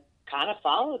had kind of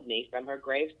followed me from her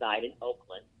gravesite in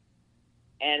Oakland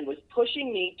and was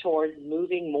pushing me towards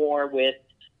moving more with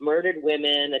murdered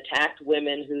women, attacked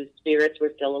women whose spirits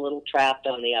were still a little trapped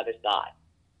on the other side.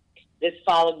 This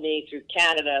followed me through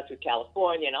Canada, through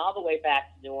California, and all the way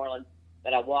back to New Orleans,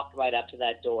 that I walked right up to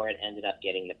that door and ended up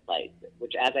getting the place,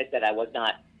 which, as I said, I was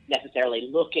not necessarily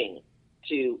looking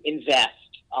to invest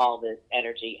all this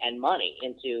energy and money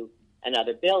into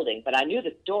another building. But I knew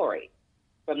the story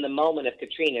from the moment of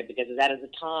Katrina, because that is the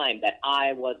time that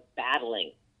I was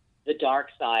battling the dark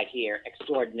side here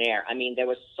extraordinaire. I mean, there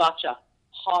was such a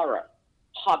horror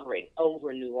hovering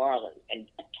over New Orleans and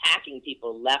attacking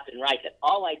people left and right that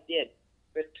all I did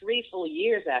for 3 full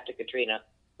years after Katrina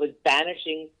was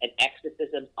banishing and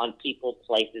exorcism on people,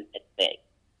 places, and things.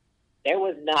 There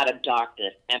was not a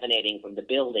darkness emanating from the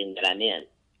building that I'm in.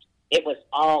 It was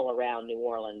all around New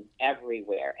Orleans,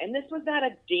 everywhere. And this was not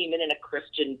a demon in a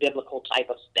Christian, biblical type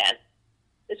of sense.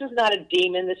 This was not a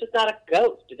demon. This was not a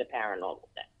ghost in the paranormal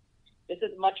sense. This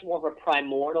is much more of a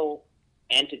primordial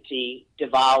entity,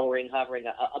 devouring, hovering,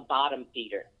 a bottom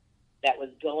feeder that was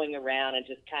going around and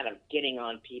just kind of getting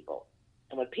on people.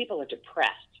 And when people are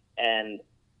depressed and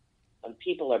when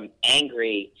people are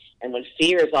angry and when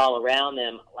fear is all around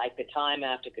them, like the time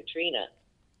after Katrina,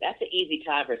 that's an easy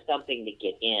time for something to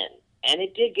get in. And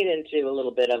it did get into a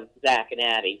little bit of Zach and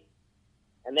Addie,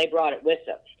 and they brought it with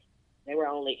them. They were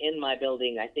only in my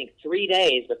building, I think, 3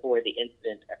 days before the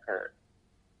incident occurred.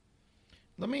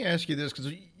 Let me ask you this,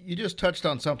 because you just touched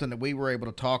on something that we were able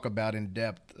to talk about in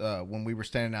depth when we were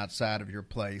standing outside of your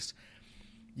place.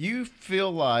 You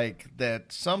feel like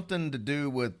that something to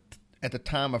do with, at the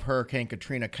time of Hurricane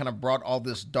Katrina, kind of brought all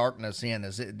this darkness in.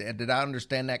 Did I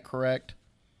understand that correct?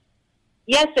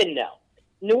 Yes and no.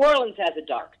 New Orleans has a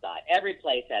dark side. Every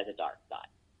place has a dark side.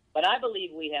 But I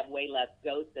believe we have way less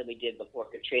ghosts than we did before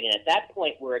Katrina. And at that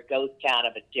point, we're a ghost town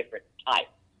of a different type.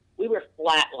 We were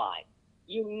flatlined.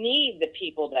 You need the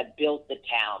people that built the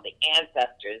town, the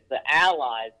ancestors, the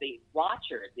allies, the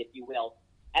watchers, if you will,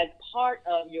 as part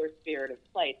of your spirit of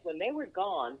place. When they were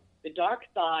gone, the dark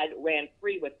side ran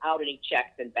free without any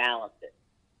checks and balances.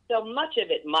 So much of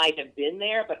it might have been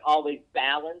there, but always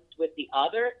balanced with the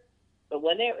other. But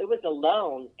when it was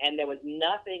alone and there was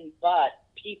nothing but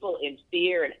people in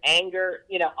fear and anger,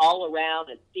 all around,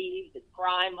 and thieves and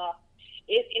crime up,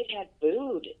 it had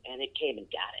food, and it came and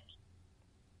got it.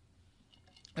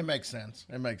 It makes sense.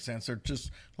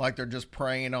 They're just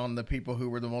preying on the people who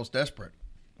were the most desperate,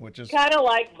 which is kind of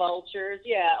like vultures,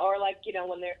 yeah, or like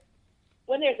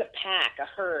when there's a pack, a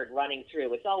herd running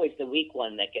through, it's always the weak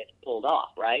one that gets pulled off,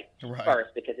 right?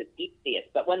 First, because it's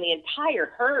easiest. But when the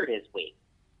entire herd is weak,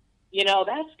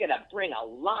 that's going to bring a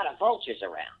lot of vultures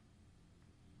around.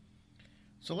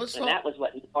 So let's and that was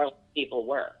what New Orleans people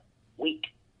were, weak.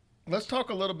 Let's talk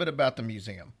a little bit about the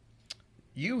museum.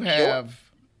 You have,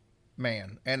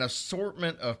 an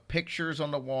assortment of pictures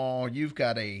on the wall. You've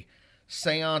got a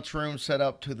seance room set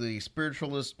up to the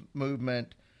spiritualist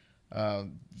movement.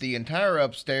 The entire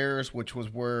upstairs, which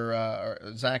was where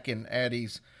Zach and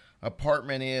Addie's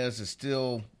apartment is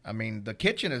still, the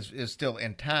kitchen is still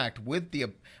intact with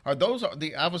I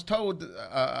was told,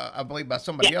 I believe by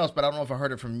somebody else, but I don't know if I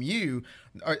heard it from you.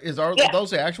 Are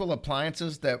those the actual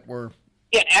appliances that were?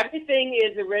 Yeah, everything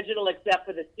is original except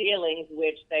for the ceilings,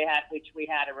 which we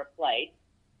had to replace.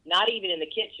 Not even in the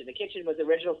kitchen. The kitchen was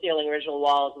original ceiling, original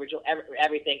walls, original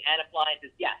everything, and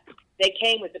appliances. Yes, they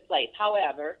came with the place.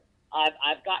 However,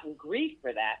 I've gotten grief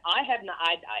for that. I have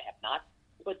not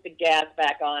put the gas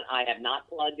back on. I have not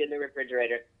plugged in the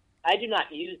refrigerator. I do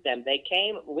not use them. They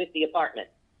came with the apartment,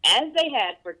 as they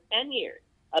had for 10 years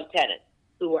of tenants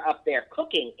who were up there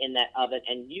cooking in that oven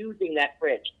and using that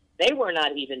fridge. They were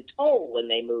not even told when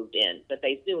they moved in, but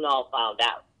they soon all found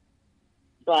out.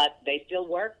 But they still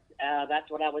work. That's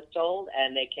what I was told,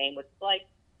 and they came with the place.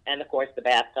 And, of course, the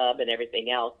bathtub and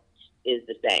everything else is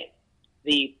the same.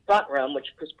 The front room, which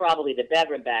was probably the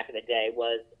bedroom back in the day,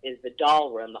 is the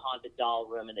doll room, the haunted doll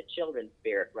room, and the children's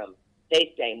spirit room.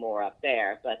 They stay more up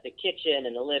there. But the kitchen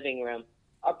and the living room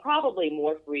are probably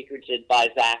more frequented by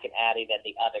Zach and Addie than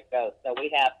the other ghosts. So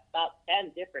we have about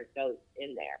 10 different ghosts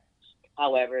in there.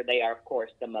 However, they are, of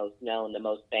course, the most known, the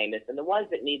most famous, and the ones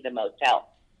that need the most help.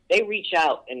 They reach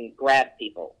out and grab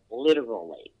people,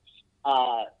 literally.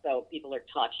 So people are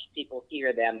touched, people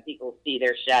hear them, people see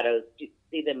their shadows,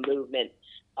 see the movement,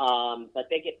 but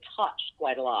they get touched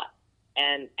quite a lot.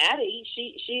 And Addie,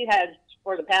 she has,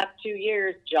 for the past 2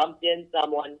 years, jumped in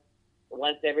someone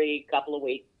once every couple of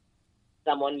weeks,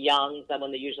 someone young,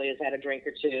 someone that usually has had a drink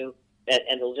or two,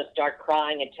 and they'll just start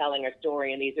crying and telling her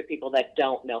story, and these are people that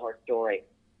don't know her story.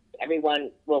 Everyone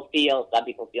will feel, some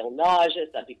people feel nausea,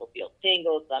 some people feel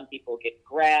tingles, some people get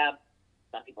grabbed,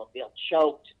 some people feel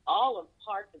choked. All of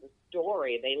parts of the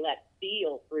story they let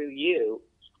feel through you.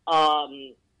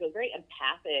 So very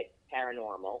empathic,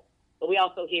 paranormal. But we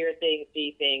also hear things,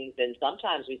 see things, and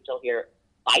sometimes we still hear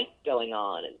fights going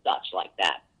on and such like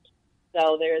that.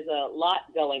 So there's a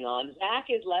lot going on. Zach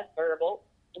is less verbal,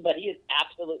 but he is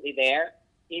absolutely there.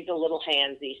 He's a little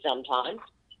handsy sometimes.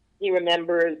 He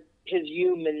remembers his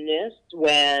humanness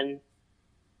when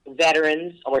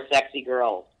veterans or sexy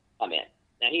girls come in.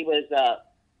 Now, he was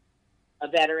a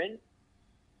veteran,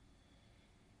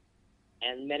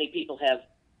 and many people have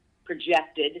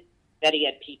projected that he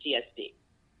had PTSD.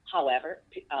 However,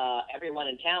 everyone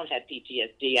in town had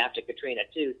PTSD after Katrina,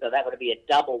 too, so that would be a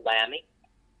double whammy.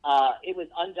 It was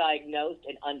undiagnosed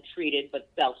and untreated, but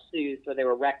self-soothed, so there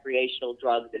were recreational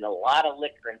drugs and a lot of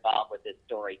liquor involved with this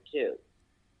story, too.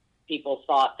 People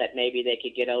thought that maybe they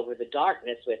could get over the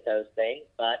darkness with those things,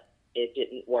 but it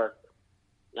didn't work.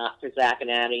 Not for Zach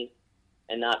and Addie,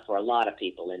 and not for a lot of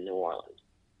people in New Orleans.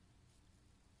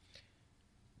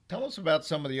 Tell us about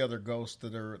some of the other ghosts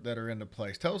that are in the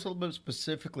place. Tell us a little bit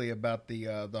specifically about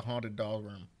the haunted doll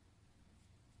room.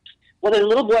 Well, there's a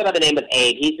little boy by the name of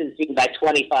Abe. He's been seen by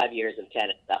 25 years of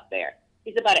tenants up there.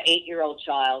 He's about an 8-year-old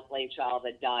slave child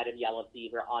that died of yellow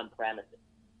fever on premises.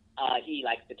 He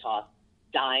likes to toss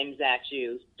dimes at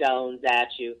you, stones at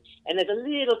you, and there's a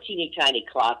little teeny tiny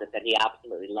closet that he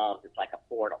absolutely loves. It's like a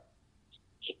portal.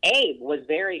 Abe was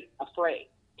very afraid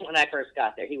when I first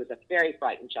got there. He was a very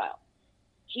frightened child.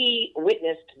 He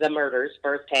witnessed the murders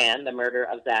firsthand, the murder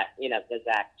of Zach, the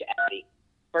Zach to Addie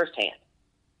firsthand.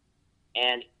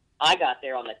 And I got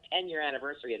there on the 10-year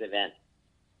anniversary of the event,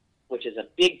 which is a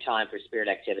big time for spirit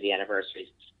activity anniversaries,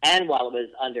 and while it was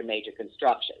under major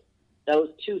construction. Those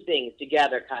two things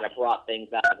together kind of brought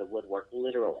things out of the woodwork,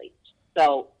 literally.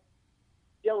 So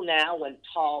still now, when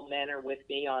tall men are with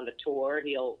me on the tour,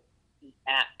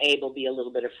 Abe will be a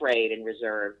little bit afraid and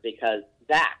reserved because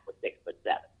Zach was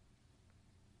 6'7".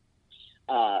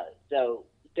 So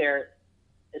there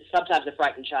is sometimes a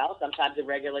frightened child, sometimes a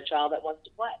regular child that wants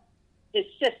to play. His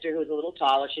sister, who's a little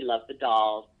taller, she loves the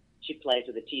dolls. She plays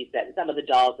with the tea set. And some of the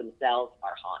dolls themselves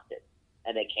are haunted,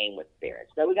 and they came with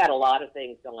spirits. So we got a lot of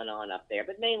things going on up there,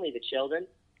 but mainly the children.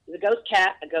 There's a ghost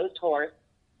cat, a ghost horse,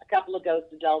 a couple of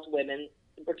ghost adult women,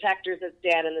 some protectors that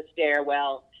stand in the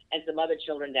stairwell, and some other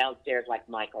children downstairs like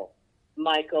Michael.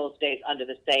 Michael stays under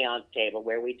the seance table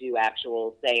where we do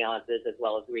actual seances as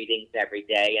well as readings every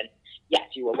day. And yes,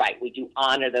 you were right. We do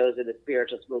honor those in the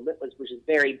spiritualist movement, which is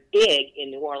very big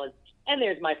in New Orleans. And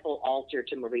there's my full altar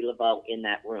to Marie Laveau in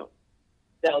that room.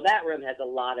 So that room has a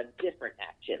lot of different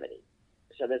activity.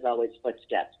 So there's always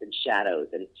footsteps and shadows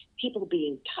and people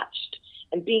being touched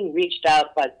and being reached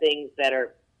out by things that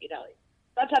are,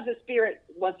 sometimes the spirit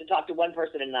wants to talk to one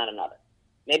person and not another.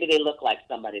 Maybe they look like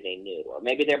somebody they knew, or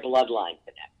maybe they're bloodline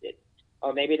connected,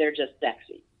 or maybe they're just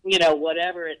sexy.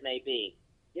 Whatever it may be.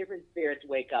 Different spirits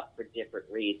wake up for different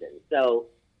reasons. So,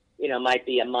 might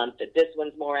be a month that this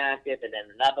one's more active and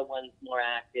then another one's more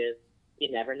active.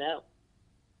 You never know.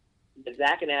 But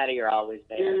Zach and Addie are always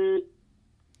there.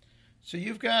 So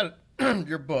you've got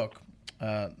your book,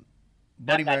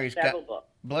 Bloody Mary's several books.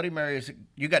 Bloody Mary's.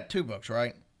 You got 2 books,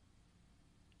 right?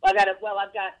 I've got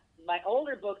my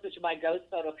older books, which are my Ghost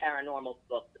Photo Paranormal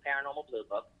books, the Paranormal Blue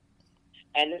book.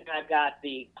 And then I've got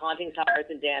the Hauntings, Horrors,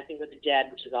 and Dancing with the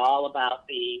Dead, which is all about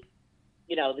the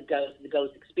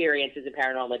ghost experiences and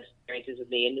paranormal experiences with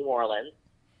me in New Orleans.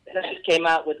 And I just came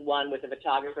out with one with a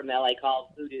photographer from LA called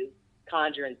Voodoo,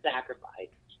 Conjure, and Sacrifice,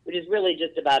 which is really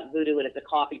just about voodoo, and it's a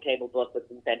coffee table book with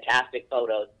some fantastic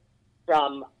photos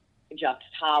from Just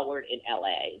Howard in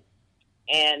LA.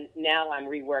 And now I'm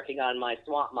reworking on my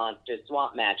Swamp Monsters,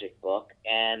 Swamp Magic book,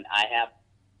 and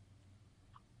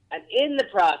I'm in the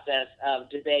process of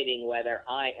debating whether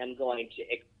I am going to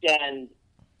extend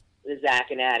the Zach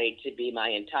and Addie to be my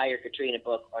entire Katrina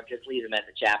book or just leave them as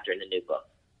a chapter in the new book.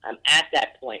 I'm at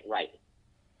that point right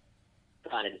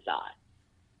on inside.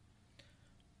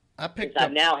 I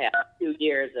now have 2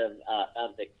 years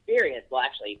of experience, well,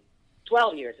 actually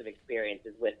 12 years of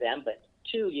experiences with them, but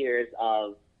 2 years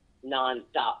of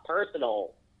nonstop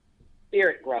personal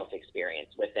spirit growth experience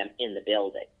with them in the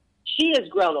building. She has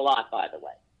grown a lot, by the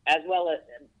way, as well as,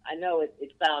 I know it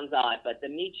sounds odd, but the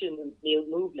Me Too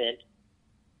movement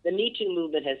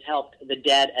has helped the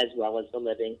dead as well as the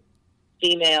living.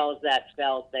 Females that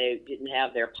felt they didn't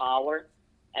have their power,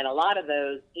 and a lot of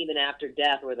those, even after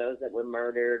death, were those that were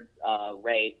murdered,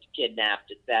 raped,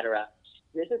 kidnapped, etc.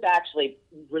 This has actually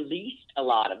released a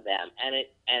lot of them,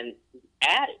 and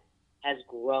Addie has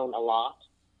grown a lot.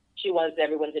 She wants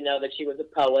everyone to know that she was a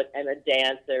poet and a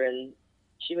dancer, and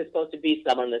she was supposed to be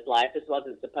someone in this life. This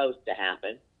wasn't supposed to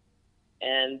happen.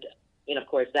 And, of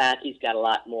course, he's got a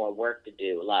lot more work to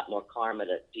do, a lot more karma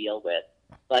to deal with.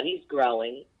 But he's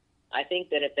growing. I think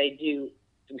that if they do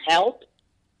some help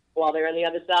while they're on the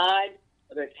other side,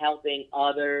 whether it's helping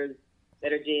others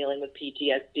that are dealing with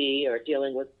PTSD or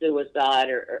dealing with suicide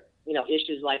or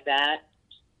issues like that,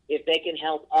 if they can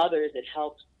help others, it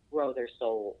helps grow their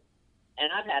soul.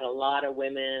 And I've had a lot of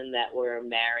women that were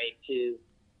married to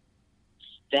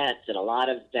vets, and a lot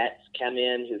of vets come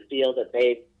in who feel that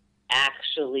they've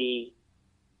actually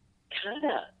kind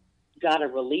of got a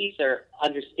release or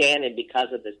understanding because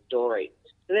of the story.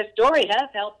 So this story has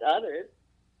helped others.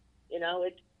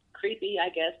 It's creepy, I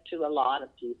guess, to a lot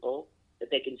of people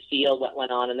that they can feel what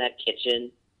went on in that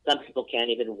kitchen. Some people can't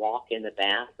even walk in the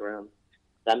bathroom.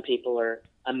 Some people are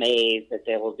amazed that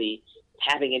they will be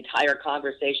having entire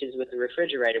conversations with the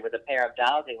refrigerator with a pair of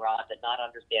dowsing rods and not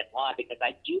understand why, because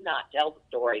I do not tell the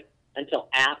story until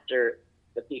after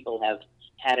the people have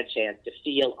had a chance to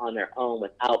feel on their own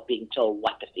without being told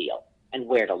what to feel and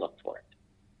where to look for it.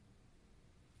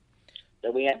 So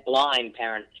we have blind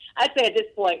parents. I'd say at this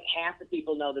point, half the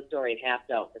people know the story and half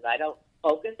don't, because I don't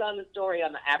focus on the story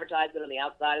on the advertisement on the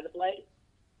outside of the place.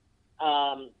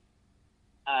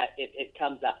 It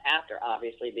comes up after,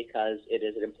 obviously, because it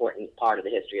is an important part of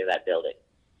the history of that building.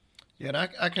 Yeah, and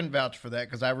I can vouch for that,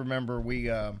 because I remember we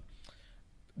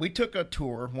took a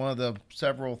tour, one of the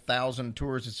several thousand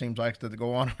tours it seems like that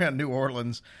go on around New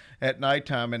Orleans at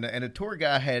nighttime, and a tour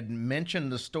guy had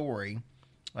mentioned the story.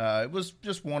 It was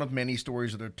just one of many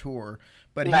stories of the tour,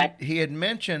 but right. he had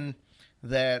mentioned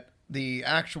that the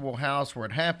actual house where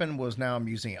it happened was now a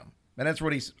museum, and that's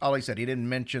what all he said. He didn't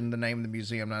mention the name of the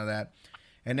museum, none of that.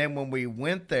 And then when we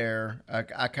went there,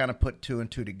 I kind of put 2 and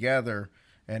 2 together.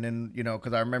 And then,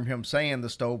 because I remember him saying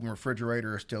the stove and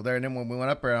refrigerator are still there. And then when we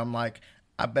went up there, I'm like,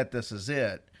 I bet this is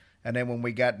it. And then when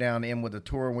we got down in with the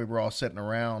tour and we were all sitting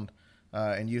around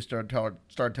and you started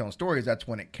telling stories, that's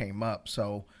when it came up.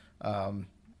 So,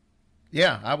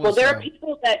 yeah, I was. Well, there are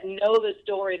people that know the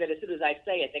story that as soon as I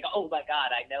say it, they go, oh, my God,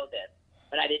 I know this.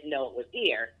 But I didn't know it was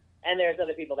here. And there's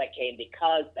other people that came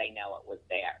because they know it was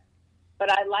there. But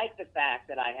I like the fact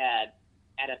that I had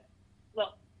that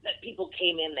people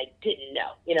came in, they didn't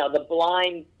know. The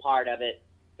blind part of it,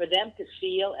 for them to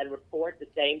feel and report the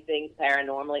same things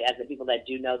paranormally as the people that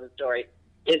do know the story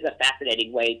is a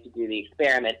fascinating way to do the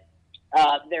experiment.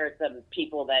 There are some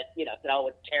people that, said, oh,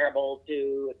 it's terrible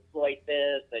to exploit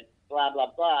this and blah,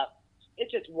 blah, blah.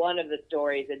 It's just one of the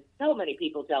stories, and so many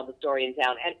people tell the story in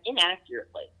town, and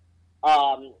inaccurately.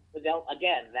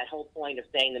 Again, that whole point of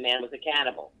saying the man was a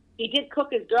cannibal. He did cook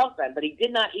his girlfriend, but he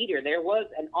did not eat her. There was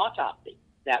an autopsy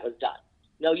that was done.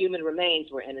 No human remains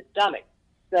were in his stomach.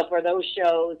 So for those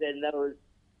shows and those,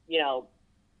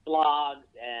 blogs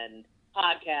and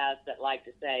podcasts that like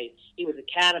to say he was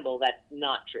a cannibal, that's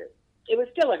not true. It was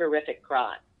still a horrific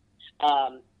crime.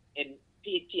 And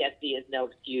PTSD is no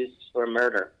excuse for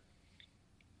murder.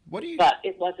 But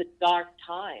it was a dark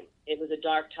time. It was a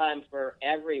dark time for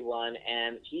everyone,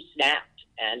 and he snapped.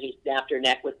 And he snapped her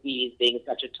neck with bees, being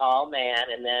such a tall man,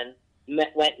 and then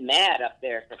went mad up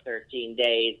there for 13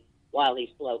 days while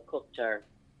he slow cooked her.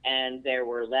 And there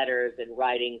were letters and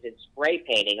writings and spray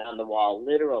painting on the wall,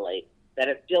 literally, that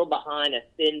are still behind a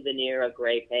thin veneer of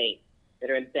gray paint that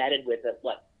are embedded with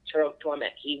what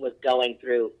torment he was going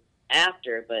through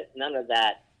after, but none of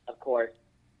that, of course,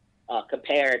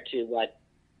 compared to what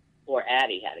poor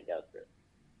Addie had to go through.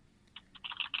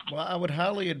 Well, I would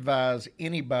highly advise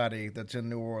anybody that's in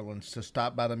New Orleans to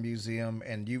stop by the museum,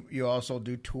 and you also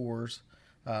do tours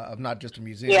of not just a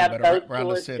museum, but around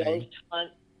the city.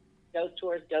 Ghost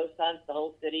tours, ghost hunts, the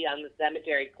whole city. I'm the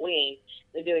cemetery queen.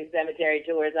 Been doing cemetery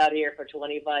tours out here for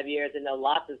 25 years and know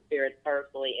lots of spirits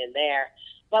personally in there.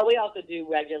 But we also do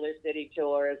regular city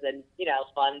tours and,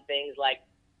 fun things like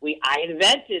I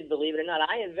invented, believe it or not,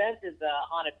 the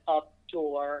haunted pub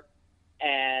tour.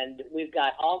 And we've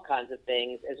got all kinds of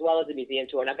things, as well as a museum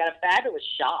tour. And I've got a fabulous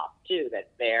shop, too,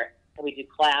 that's there. And we do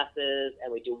classes,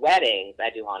 and we do weddings. I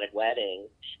do haunted weddings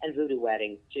and voodoo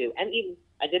weddings, too. And even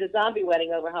I did a zombie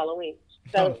wedding over Halloween.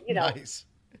 So, nice.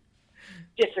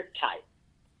 Different type.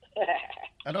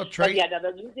 I know But yeah, now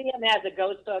the museum has a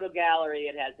ghost photo gallery.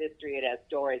 It has history. It has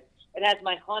stories. It has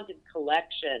my haunted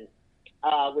collection,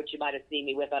 which you might have seen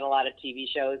me with on a lot of TV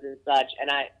shows and such. And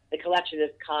the collection is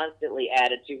constantly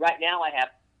added to. Right now I have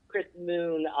Chris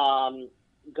Moon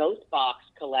Ghost Box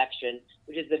collection,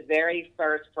 which is the very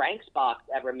first Frank's box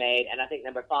ever made, and I think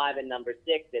number 5 and number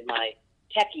 6 in my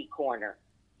techie corner.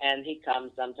 And he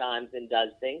comes sometimes and does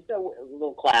things, so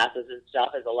little classes and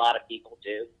stuff, as a lot of people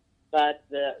do. But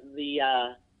the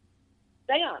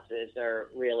seances are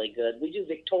really good. We do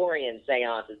Victorian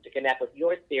seances to connect with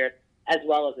your spirits as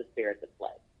well as the spirits of play.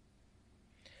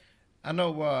 I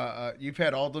know you've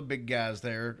had all the big guys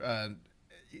there.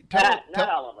 Not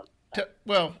all of them.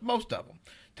 Well, most of them.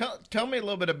 Tell me a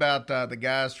little bit about the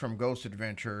guys from Ghost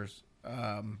Adventures.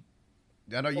 I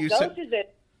know you said.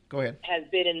 Go ahead. Has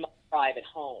been in my private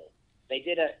home. We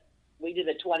did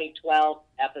a 2012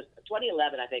 episode,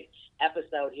 2011, I think,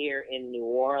 episode here in New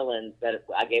Orleans that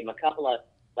I gave them a couple of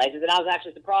places, and I was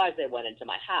actually surprised they went into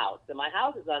my house. So my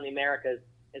house is on the America's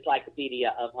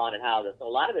Encyclopedia of Haunted Houses. So a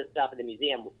lot of this stuff in the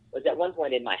museum was at one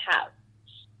point in my house.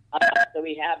 So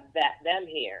we have them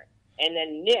here. And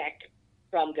then Nick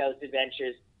from Ghost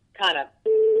Adventures kind of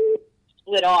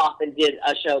split off and did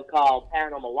a show called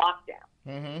Paranormal Lockdown.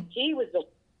 Mm-hmm. He was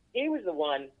the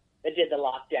one that did the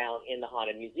lockdown in the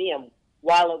Haunted Museum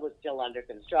while it was still under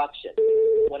construction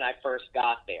when I first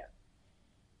got there.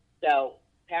 So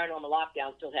Paranormal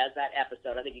Lockdown still has that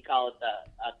episode. I think you call it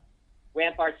the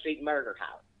Rampart Street Murder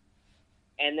House.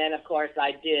 And then, of course,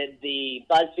 I did the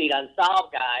BuzzFeed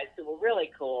Unsolved guys, who were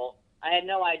really cool. I had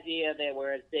no idea they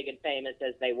were as big and famous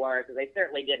as they were, because they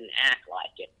certainly didn't act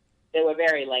like it. They were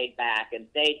very laid back, and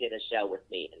they did a show with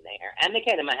me in there. And they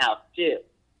came to my house, too.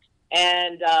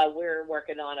 And we're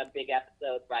working on a big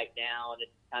episode right now, and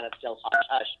it's kind of still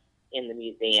hush-hush in the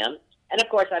museum. And, of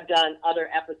course, I've done other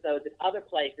episodes in other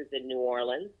places in New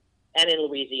Orleans and in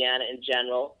Louisiana in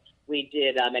general. We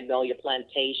did Magnolia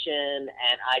Plantation,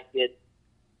 and I did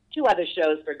 2 other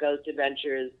shows for Ghost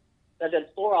Adventures. So I've done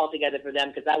 4 altogether for them,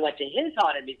 because I went to his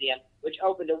haunted museum, which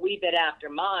opened a wee bit after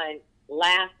mine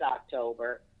last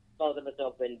October. Both of us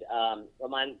opened,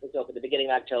 mine was open at the beginning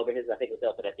of October. His, I think, was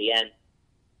open at the end.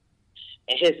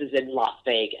 And his is in Las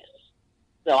Vegas.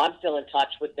 So I'm still in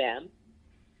touch with them.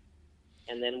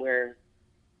 And then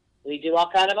we do all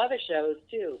kind of other shows,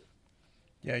 too.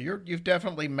 Yeah, you've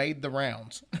definitely made the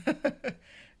rounds.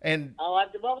 And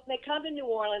when they come to New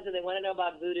Orleans and they want to know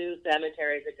about voodoo,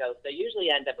 cemeteries, or ghosts, they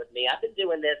usually end up with me. I've been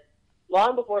doing this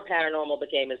long before paranormal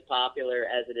became as popular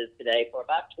as it is today, for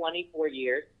about 24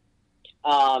 years.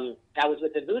 I was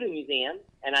with the Voodoo Museum,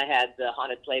 and I had the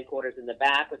haunted slave quarters in the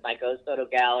back with my ghost photo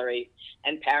gallery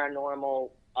and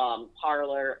paranormal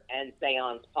parlor and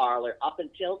seance parlor up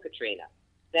until Katrina.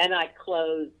 Then I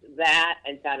closed that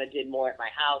and kind of did more at my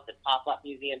house and pop-up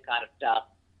museum kind of stuff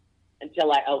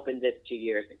until I opened this 2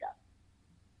 years ago.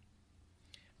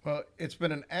 Well, it's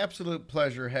been an absolute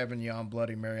pleasure having you on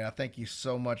Bloody Mary. I thank you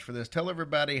so much for this. Tell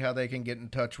everybody how they can get in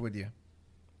touch with you.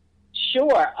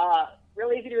 Sure.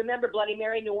 Really easy to remember.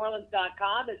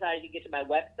 BloodyMaryNewOrleans.com is how you get to my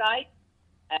website.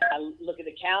 Look at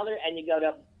the calendar, and you go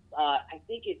to, I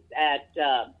think it's at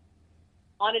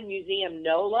Haunted Museum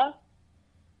NOLA.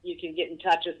 You can get in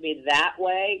touch with me that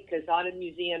way, because Haunted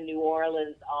Museum New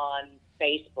Orleans on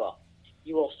Facebook.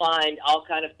 You will find all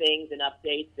kind of things and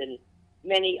updates and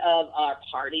many of our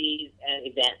parties and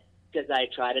events, because I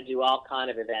try to do all kind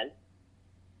of events.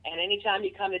 And anytime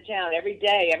you come to town, every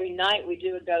day, every night we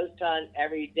do a ghost hunt.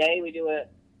 Every day we do a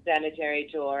cemetery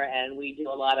tour, and we do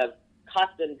a lot of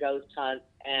custom ghost hunts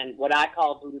and what I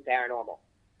call voodoo paranormal.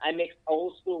 I mix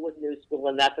old school with new school,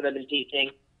 and that's what I've been teaching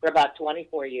for about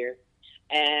 24 years.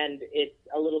 And it's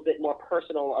a little bit more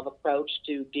personal of approach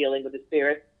to dealing with the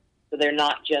spirits. So they're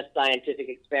not just scientific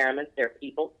experiments, they're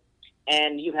people.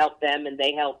 And you help them, and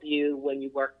they help you when you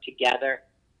work together.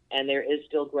 And there is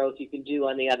still growth you can do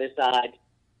on the other side.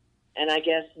 And I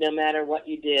guess no matter what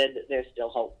you did, there's still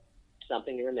hope.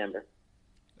 Something to remember.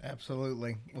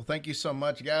 Absolutely. Well, thank you so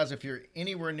much, guys. If you're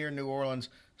anywhere near New Orleans,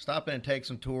 stop in and take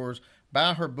some tours.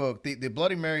 Buy her book, The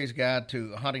Bloody Mary's Guide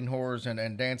to Haunting Horrors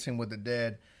and Dancing with the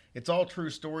Dead. It's all true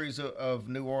stories of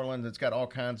New Orleans. It's got all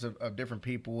kinds of different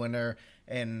people in there.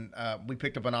 And we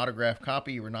picked up an autographed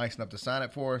copy. You were nice enough to sign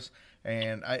it for us.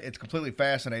 And it's completely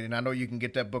fascinating. I know you can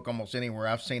get that book almost anywhere.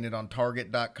 I've seen it on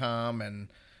Target.com and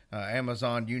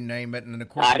Amazon, you name it. And then of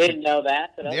course, I didn't know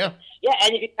that. But yeah,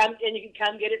 and you can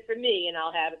come get it from me, and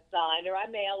I'll have it signed, or I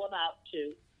mail them out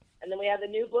too. And then we have the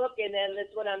new book, and then this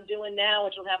one I'm doing now,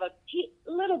 which will have a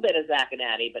little bit of Zack and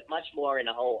Addie, but much more in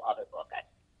a whole other book.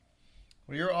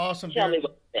 Well, you're awesome. Tell me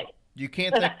what you think. You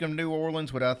can't think of New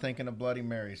Orleans without thinking of Bloody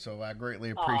Mary, so I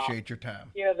greatly appreciate your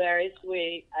time. You're very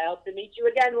sweet. I hope to meet you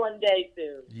again one day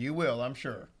soon. You will, I'm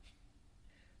sure.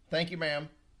 Thank you, ma'am.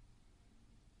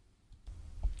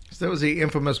 So that was the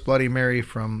infamous Bloody Mary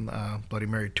from Bloody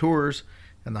Mary Tours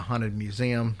and the Haunted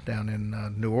Museum down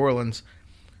in New Orleans.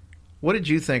 What did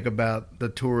you think about the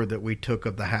tour that we took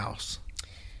of the house?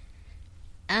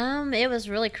 It was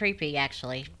really creepy,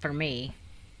 actually, for me.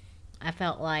 I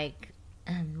felt like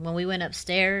when we went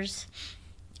upstairs,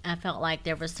 I felt like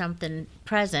there was something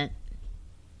present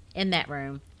in that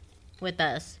room with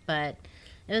us, but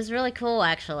it was really cool,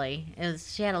 actually.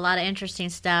 She had a lot of interesting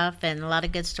stuff and a lot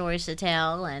of good stories to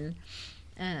tell, and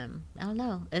I don't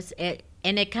know.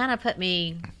 It kind of it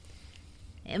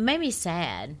made me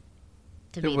sad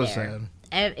to be there. It was sad.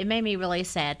 It made me really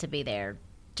sad to be there,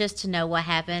 just to know what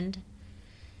happened.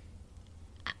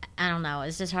 I don't know.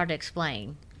 It's just hard to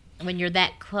explain. When you're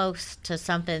that close to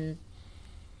something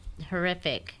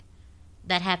horrific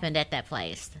that happened at that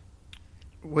place.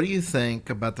 What do you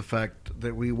think about the fact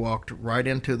that we walked right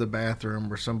into the bathroom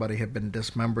where somebody had been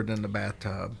dismembered in the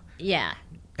bathtub? Yeah.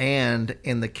 And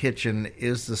in the kitchen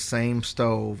is the same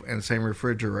stove and same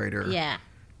refrigerator. Yeah.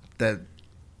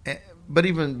 But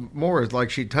even more,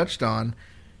 like she touched on,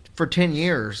 for 10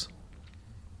 years,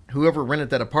 whoever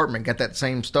rented that apartment got that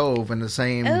same stove and the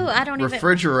same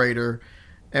refrigerator.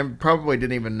 And probably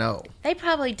didn't even know. They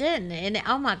probably didn't. And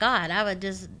oh my God, I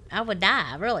would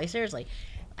die. Really, seriously.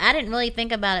 I didn't really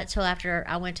think about it till after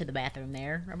I went to the bathroom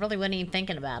there. I really wasn't even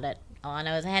thinking about it. All I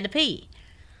know is I had to pee.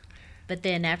 But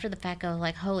then after the fact, I was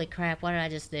like, holy crap, what did I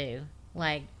just do?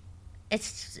 Like,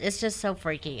 it's just so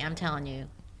freaky, I'm telling you.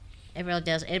 It really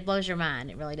does. It blows your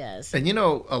mind. It really does. And you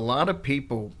know, a lot of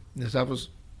people, as I was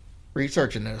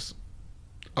researching this,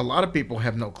 a lot of people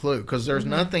have no clue because there's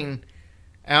nothing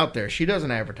out there. She doesn't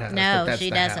advertise. No, that's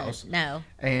she doesn't. House. No.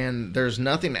 And there's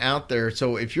nothing out there.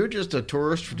 So if you're just a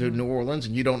tourist to New Orleans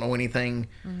and you don't know anything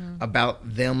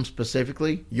about them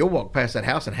specifically, you'll walk past that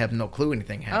house and have no clue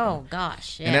anything happened. Oh,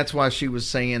 gosh. Yeah. And that's why she was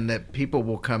saying that people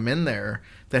will come in there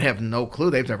that have no clue.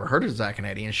 They've never heard of Zack and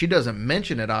Eddie. And she doesn't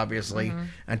mention it, obviously,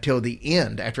 until the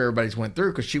end after everybody's went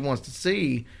through because she wants to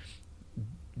see,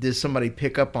 did somebody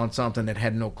pick up on something that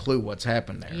had no clue what's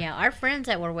happened there? Yeah, our friends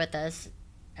that were with us,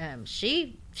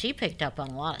 she picked up on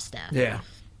a lot of stuff. Yeah.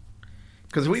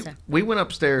 Because we went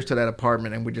upstairs to that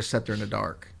apartment and we just sat there in the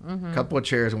dark. A couple of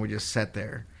chairs and we just sat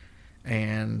there.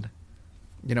 And,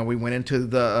 you know, we went into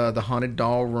the haunted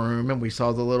doll room and we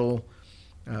saw the little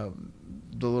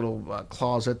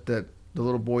closet that the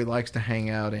little boy likes to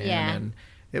hang out in. Yeah. And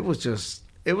it was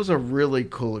a really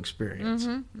cool experience.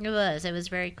 It was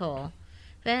very cool.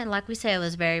 But like we said, it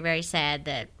was very, very sad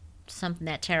that something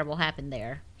that terrible happened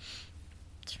there.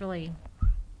 It's really,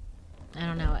 I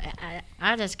don't know.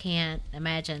 I just can't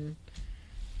imagine.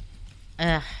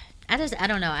 I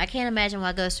don't know. I can't imagine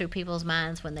what goes through people's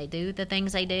minds when they do the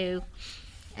things they do.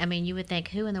 I mean, you would think,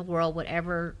 who in the world would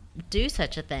ever do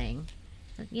such a thing?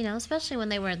 You know, especially when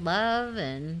they were in love,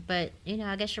 but you know,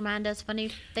 I guess your mind does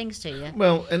funny things to you.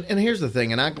 Well, and here's the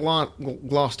thing, and I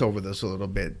glossed over this a little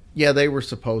bit. Yeah, they were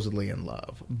supposedly in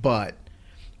love, but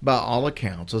by all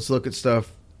accounts, let's look at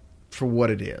stuff for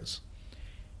what it is.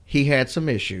 He had some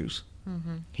issues.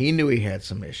 Mm-hmm. He knew he had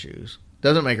some issues.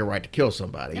 Doesn't make it right to kill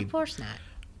somebody. Of course not.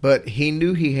 But he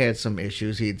knew he had some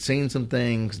issues. He had seen some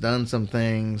things, done some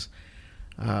things.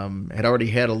 Had already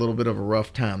had a little bit of a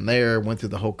rough time there. Went through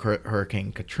the whole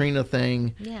Hurricane Katrina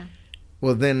thing. Yeah.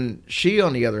 Well, then she,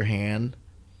 on the other hand,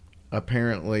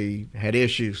 apparently had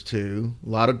issues too. A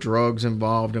lot of drugs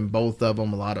involved in both of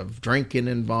them. A lot of drinking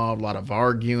involved. A lot of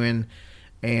arguing.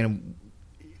 And,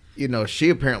 you know,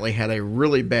 she apparently had a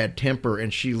really bad temper,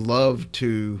 and she loved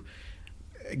to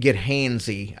get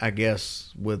handsy, I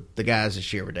guess, with the guys that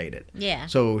she ever dated. Yeah.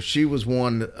 So she was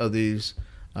one of these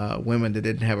women that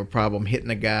didn't have a problem hitting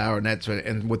a guy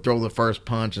and would throw the first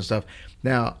punch and stuff.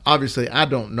 Now, obviously, I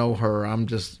don't know her. I'm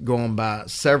just going by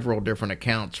several different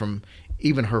accounts from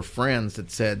even her friends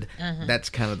that said that's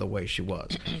kind of the way she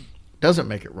was. Doesn't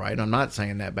make it right. I'm not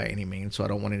saying that by any means, so I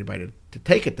don't want anybody to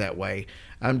take it that way.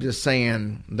 I'm just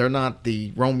saying they're not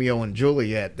the Romeo and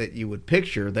Juliet that you would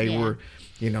picture. They were,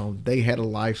 you know, they had a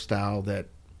lifestyle that,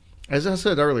 as I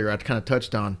said earlier, I kind of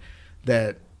touched on,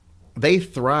 that they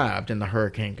thrived in the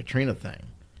Hurricane Katrina thing.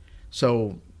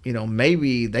 So, you know,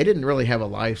 maybe they didn't really have a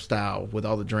lifestyle with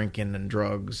all the drinking and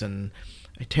drugs and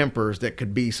tempers that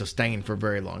could be sustained for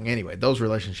very long. Anyway, those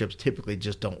relationships typically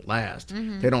just don't last.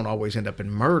 Mm-hmm. They don't always end up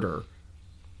in murder,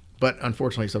 but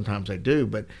unfortunately sometimes they do.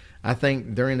 But I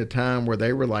think during the time where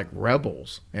they were like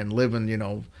rebels and living, you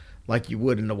know, like you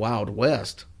would in the Wild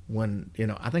West, when, you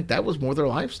know, I think that was more their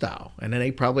lifestyle. And then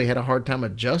they probably had a hard time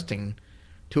adjusting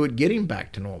to it getting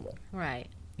back to normal. Right.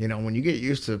 You know, when you get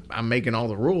used to, I'm making all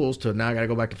the rules, to now I got to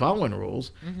go back to following the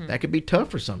rules, that could be tough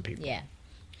for some people. Yeah.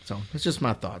 So it's just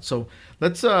my thoughts. So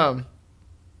let's, I'm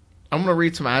going to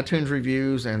read some iTunes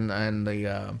reviews and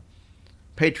the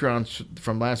Patreons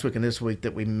from last week and this week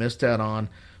that we missed out on.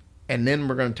 And then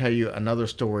we're going to tell you another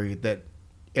story that,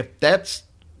 if that's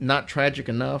not tragic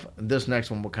enough, this next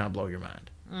one will kind of blow your mind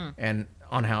and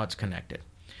on how it's connected.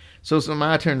 So some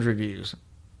iTunes reviews.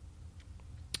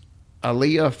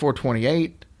 Aaliyah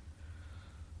 428,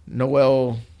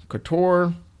 Noel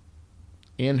Couture,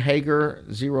 N. Hager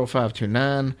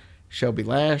 0529, Shelby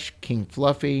Lash, King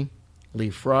Fluffy,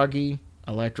 Lee Froggy,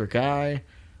 Electric Eye,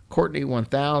 Courtney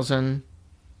 1000,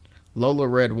 Lola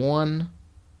Red 1,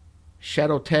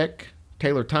 Shadow Tech,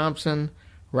 Taylor Thompson,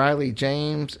 Riley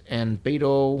James, and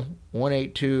Beto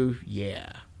 182.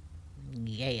 Yeah.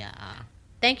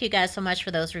 Thank you guys so much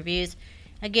for those reviews.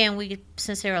 Again, we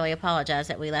sincerely apologize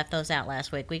that we left those out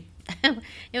last week. It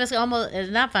was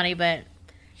not funny, but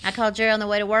I called Jerry on the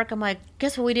way to work. I'm like,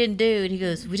 guess what we didn't do? And he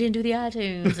goes, we didn't do the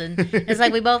iTunes. And it's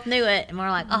like we both knew it. And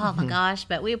we're like, oh, my gosh.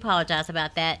 But we apologize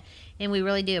about that. And we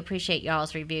really do appreciate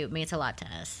y'all's review. It means a lot to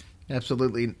us.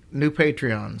 Absolutely. New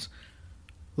Patreons.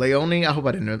 Leonie, I hope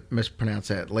I didn't mispronounce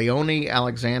that. Leonie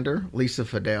Alexander, Lisa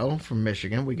Fidel from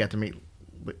Michigan. We got to meet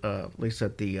Lisa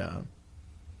at the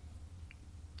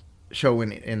show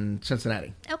in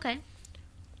Cincinnati. Okay.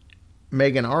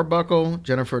 Megan Arbuckle,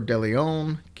 Jennifer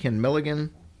DeLeon, Ken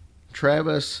Milligan,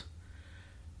 Travis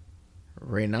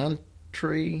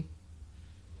Renantre.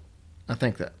 It's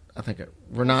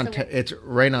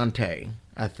Renante,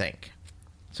 I think.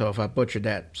 So if I butchered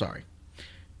that, sorry.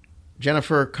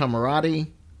 Jennifer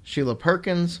Camarati, Sheila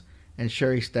Perkins, and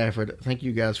Sherry Stafford. Thank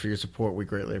you guys for your support. We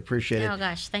greatly appreciate it. Oh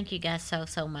gosh, thank you guys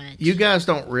so much. You guys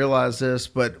don't realize this,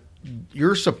 but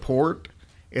your support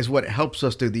is what helps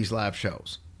us do these live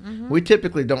shows. Mm-hmm. We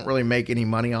typically don't really make any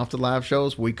money off the live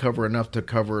shows. We cover enough to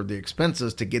cover the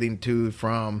expenses to getting to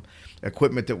from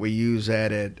equipment that we use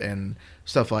at it and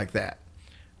stuff like that.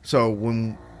 So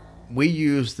when we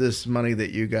use this money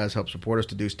that you guys help support us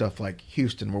to do stuff like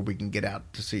Houston, where we can get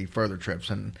out to see further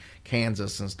trips, and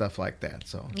Kansas and stuff like that.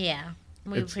 So yeah,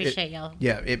 we appreciate y'all.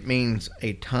 Yeah, it means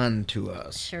a ton to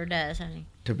us. Sure does, honey.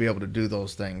 To be able to do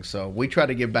those things. So we try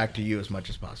to give back to you as much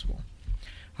as possible.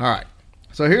 All right.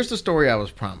 So here's the story I was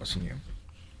promising you.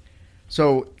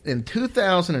 So in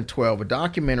 2012, a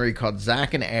documentary called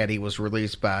Zack and Addie was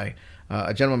released by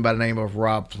a gentleman by the name of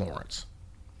Rob Florence.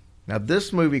 Now,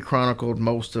 this movie chronicled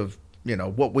most of,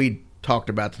 what we talked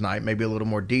about tonight, maybe a little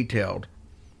more detailed.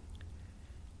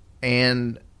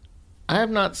 And I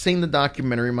have not seen the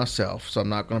documentary myself, so I'm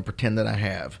not going to pretend that I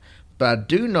have. But I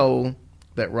do know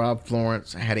that Rob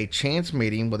Florence had a chance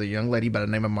meeting with a young lady by the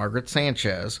name of Margaret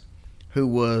Sanchez, who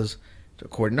was,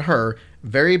 according to her,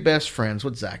 very best friends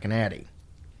with Zack and Addie.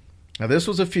 Now, this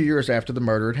was a few years after the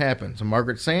murder had happened. So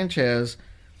Margaret Sanchez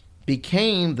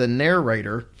became the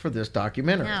narrator for this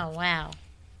documentary. Oh, wow.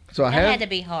 So That had to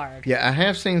be hard. Yeah, I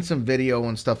have seen some video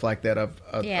and stuff like that of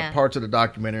parts of the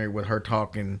documentary with her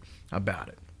talking about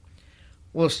it.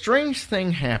 Well, a strange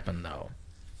thing happened, though.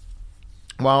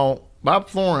 While Bob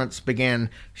Florence began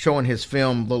showing his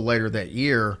film a little later that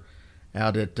year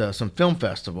out at some film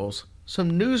festivals,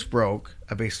 some news broke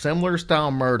of a similar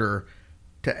style murder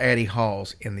to Addie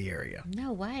Hall's in the area.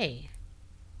 No way.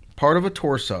 Part of a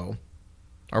torso,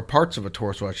 or parts of a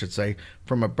torso, I should say,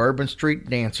 from a Bourbon Street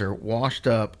dancer washed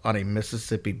up on a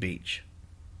Mississippi beach.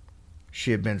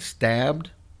 She had been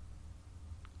stabbed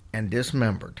and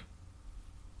dismembered.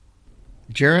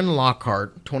 Jaren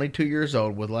Lockhart, 22 years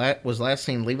old, was last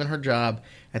seen leaving her job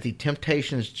at the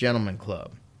Temptations Gentlemen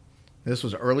Club. This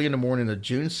was early in the morning of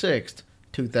June 6th,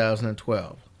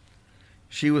 2012.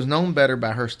 She was known better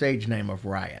by her stage name of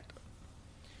Riot.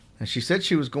 And she said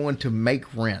she was going to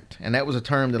make rent, and that was a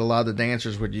term that a lot of the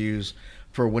dancers would use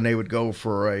for when they would go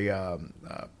for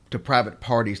to private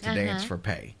parties to dance for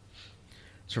pay.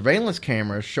 Surveillance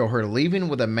cameras show her leaving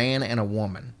with a man and a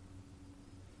woman.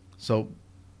 So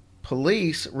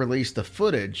police released the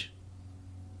footage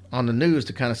on the news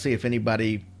to kind of see if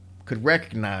anybody could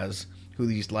recognize who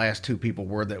these last two people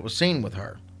were that was seen with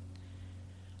her.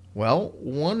 Well,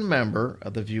 one member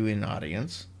of the viewing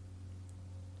audience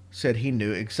said he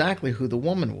knew exactly who the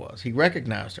woman was. He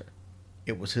recognized her.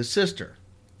 It was his sister,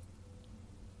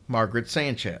 Margaret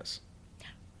Sanchez.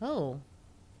 Oh.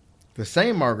 The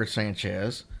same Margaret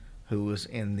Sanchez who was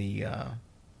in the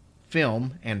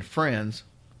film and Friends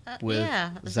with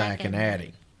Zach and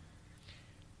Addie.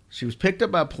 She was picked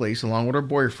up by police along with her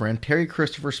boyfriend, Terry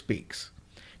Christopher Speaks.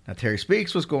 Now, Terry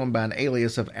Speaks was going by an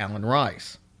alias of Alan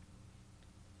Rice.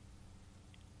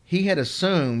 He had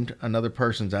assumed another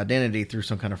person's identity through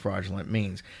some kind of fraudulent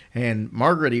means. And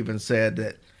Margaret even said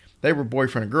that they were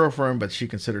boyfriend and girlfriend, but she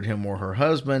considered him more her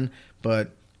husband.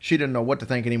 But she didn't know what to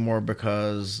think anymore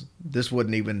because this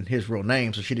wasn't even his real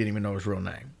name, so she didn't even know his real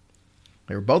name.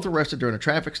 They were both arrested during a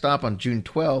traffic stop on June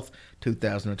 12th,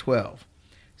 2012.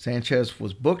 Sanchez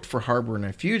was booked for harboring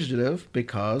a fugitive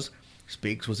because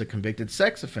Speaks was a convicted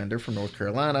sex offender from North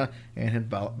Carolina and had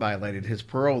violated his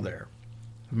parole there,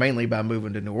 mainly by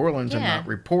moving to New Orleans and not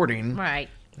reporting that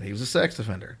he was a sex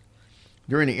offender.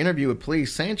 During the interview with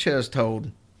police, Sanchez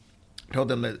told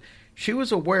them that she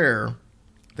was aware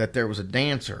that there was a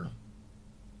dancer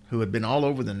who had been all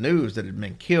over the news that had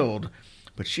been killed,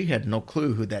 but she had no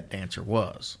clue who that dancer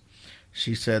was.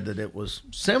 She said that it was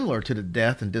similar to the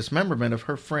death and dismemberment of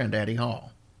her friend Addie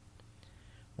Hall.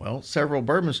 Well, several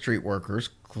Bourbon Street workers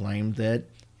claimed that,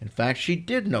 in fact, she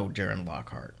did know Jaren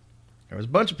Lockhart. There was a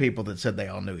bunch of people that said they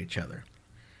all knew each other.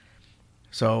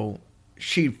 So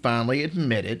she finally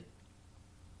admitted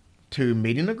to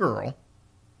meeting a girl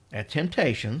at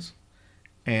Temptations,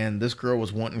 and this girl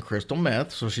was wanting crystal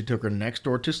meth, so she took her next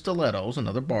door to Stilettos,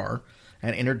 another bar,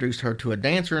 and introduced her to a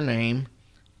dancer named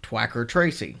Twacker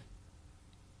Tracy.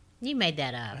 You made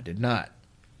that up. I did not.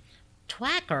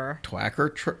 Twacker?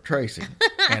 Twacker Tracy.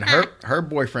 And her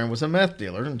boyfriend was a meth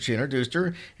dealer, and she introduced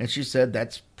her, and she said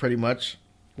that's pretty much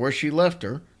where she left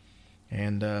her.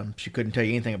 And she couldn't tell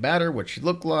you anything about her, what she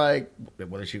looked like,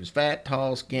 whether she was fat,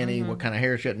 tall, skinny, what kind of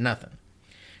hair she had, nothing.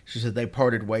 She said they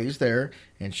parted ways there,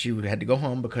 and she had to go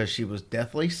home because she was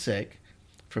deathly sick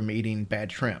from eating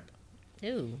bad shrimp.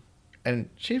 Ooh. And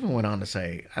she even went on to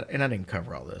say, and I didn't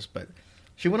cover all this, but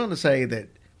she went on to say that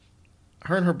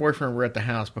her and her boyfriend were at the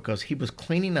house because he was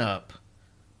cleaning up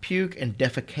puke and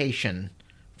defecation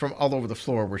from all over the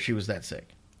floor where she was that sick.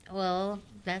 Well,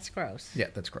 that's gross. Yeah,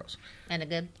 that's gross. And a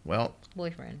good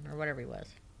boyfriend, or whatever he was.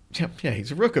 Yeah,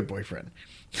 he's a real good boyfriend.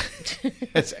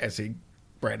 as he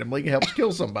randomly helps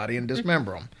kill somebody and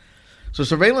dismember them. So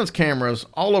surveillance cameras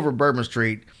all over Bourbon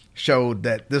Street showed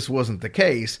that this wasn't the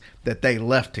case, that they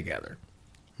left together.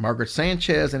 Margaret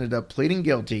Sanchez ended up pleading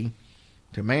guilty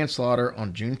to manslaughter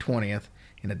on June 20th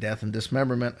in the death and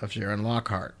dismemberment of Jaren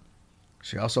Lockhart.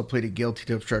 She also pleaded guilty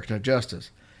to obstruction of justice.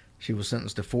 She was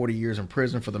sentenced to 40 years in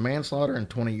prison for the manslaughter and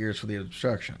 20 years for the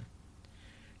obstruction.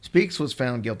 Speaks was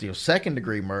found guilty of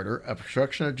second-degree murder,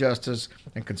 obstruction of justice,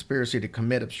 and conspiracy to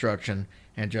commit obstruction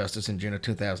and justice in June of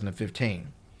 2015.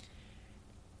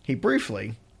 He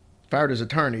briefly fired his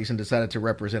attorneys and decided to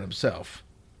represent himself.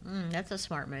 That's a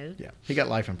smart move. Yeah, he got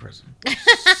life in prison.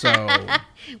 So,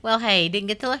 well, hey, he didn't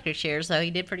get the electric chair, so he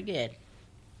did pretty good.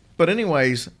 But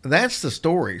anyways, that's the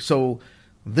story. So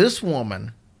this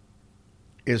woman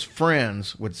is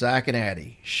friends with Zach and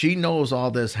Addie. She knows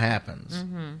all this happens.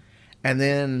 Mm-hmm. And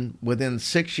then within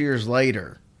 6 years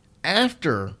later,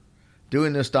 after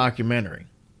doing this documentary,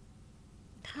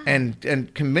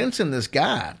 and convincing this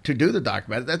guy to do the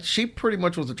documentary. That she pretty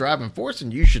much was the driving force,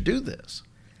 and you should do this.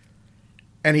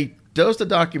 And he does the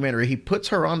documentary. He puts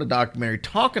her on the documentary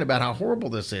talking about how horrible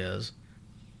this is.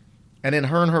 And then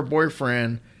her and her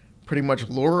boyfriend pretty much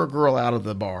lure a girl out of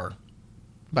the bar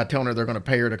by telling her they're going to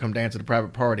pay her to come dance at a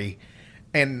private party.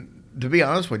 And to be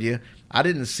honest with you, I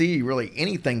didn't see really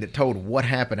anything that told what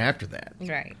happened after that.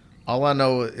 Right. All I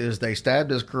know is they stabbed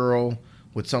this girl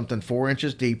with something 4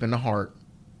 inches deep in the heart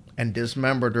and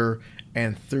dismembered her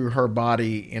and threw her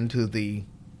body into the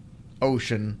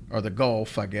ocean, or the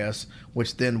Gulf, I guess,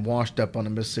 which then washed up on the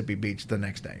Mississippi beach the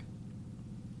next day.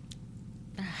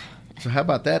 So how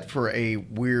about that for a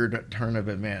weird turn of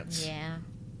events? Yeah.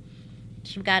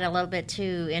 She got a little bit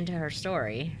too into her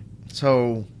story.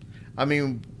 So, I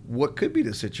mean, what could be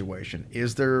the situation?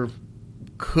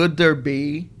 Could there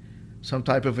be some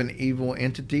type of an evil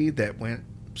entity that went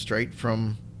straight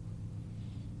from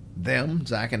them,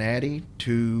 Zach and Addie,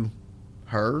 to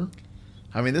her?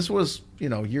 I mean, this was,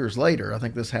 years later. I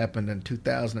think this happened in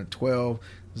 2012.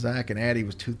 Zach and Addie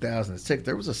was 2006.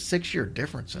 There was a 6-year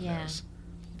difference in this.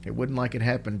 It wasn't like it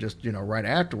happened just, right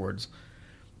afterwards.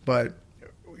 But,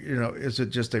 is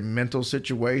it just a mental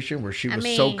situation where she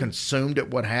was so consumed at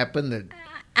what happened that...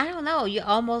 I don't know. You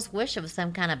almost wish it was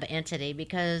some kind of entity,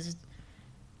 because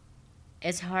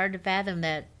it's hard to fathom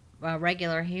that a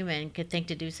regular human could think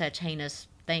to do such heinous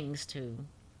things to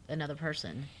another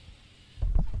person.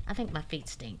 I think my feet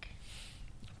stink.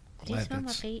 Do you smell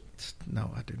my feet?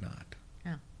 No, I do not.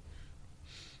 Oh.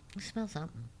 You smell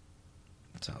something.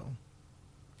 So...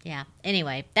 Yeah.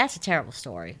 Anyway, that's a terrible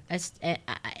story.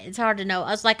 It's hard to know.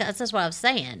 That's what I was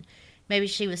saying. Maybe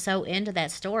she was so into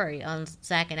that story on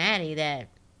Zach and Addie that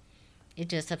it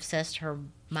just obsessed her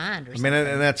mind or something.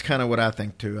 And that's kind of what I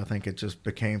think, too. I think it just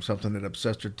became something that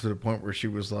obsessed her to the point where she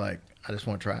was like, I just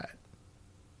want to try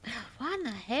it. Why in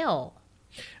the hell?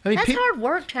 That's hard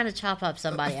work trying to chop up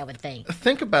somebody, I would think.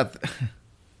 Think about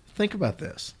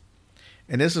this.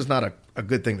 And this is not a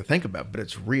good thing to think about, but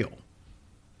it's real.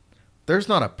 There's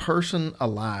not a person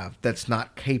alive that's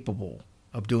not capable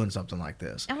of doing something like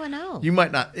this. Oh, I know. You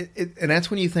might not. And that's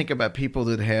when you think about people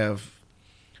that have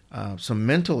some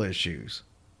mental issues.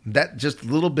 That just a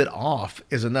little bit off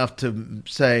is enough to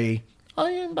say, oh,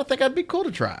 yeah, I think I'd be cool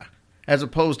to try. As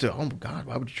opposed to, oh, my God,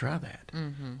 why would you try that?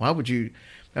 Mm-hmm. Why would you?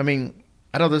 I mean,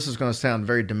 I know this is going to sound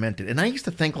very demented. And I used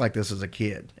to think like this as a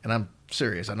kid. And I'm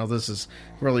serious. I know this is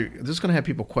going to have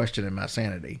people questioning my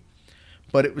sanity.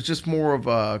 But it was just more of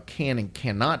a can and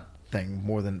cannot thing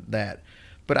more than that.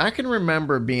 But I can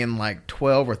remember being like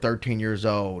 12 or 13 years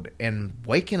old and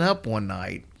waking up one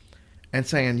night and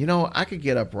saying, I could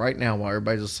get up right now while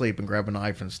everybody's asleep and grab a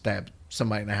knife and stab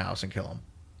somebody in the house and kill them.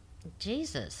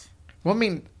 Jesus. Well, I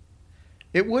mean,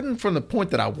 it wasn't from the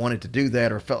point that I wanted to do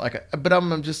that or felt like but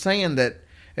I'm just saying that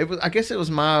I guess it was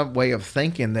my way of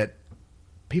thinking that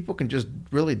people can just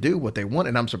really do what they want,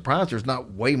 and I'm surprised there's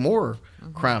not way more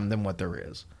crime than what there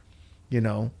is,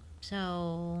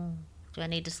 So, do I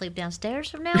need to sleep downstairs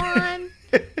from now on?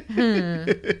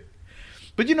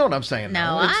 But you know what I'm saying?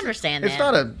 No, I understand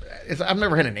that. I've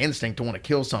never had an instinct to want to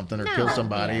kill something or kill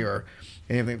somebody or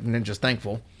anything, and then just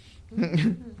thankful.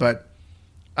 But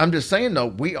I'm just saying, though,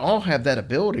 we all have that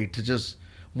ability to just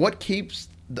what keeps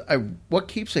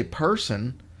a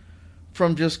person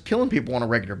from just killing people on a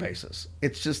regular basis.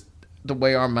 It's just the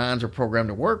way our minds are programmed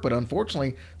to work. But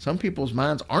unfortunately, some people's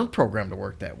minds aren't programmed to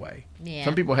work that way. Yeah.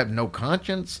 Some people have no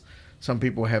conscience. Some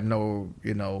people have no,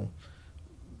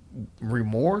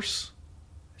 remorse.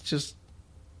 It's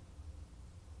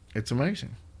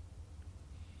amazing.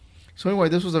 So anyway,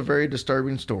 this was a very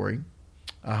disturbing story.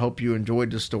 I hope you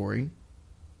enjoyed the story.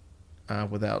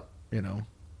 Without,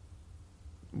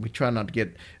 we try not to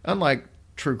get, unlike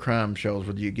true crime shows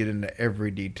where you get into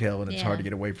every detail and it's hard to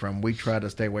get away from. We try to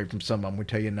stay away from some of them. We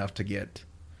tell you enough to get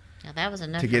that was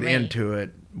enough to get into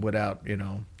it without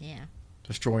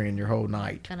destroying your whole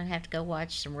night. Gonna have to go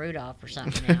watch some Rudolph or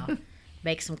something now.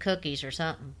 Make some cookies or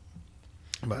something.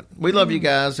 But we love you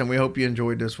guys, and we hope you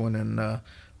enjoyed this one, and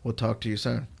we'll talk to you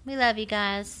soon. We love you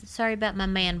guys. Sorry about my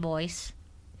man voice.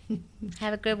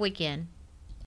 Have a good weekend.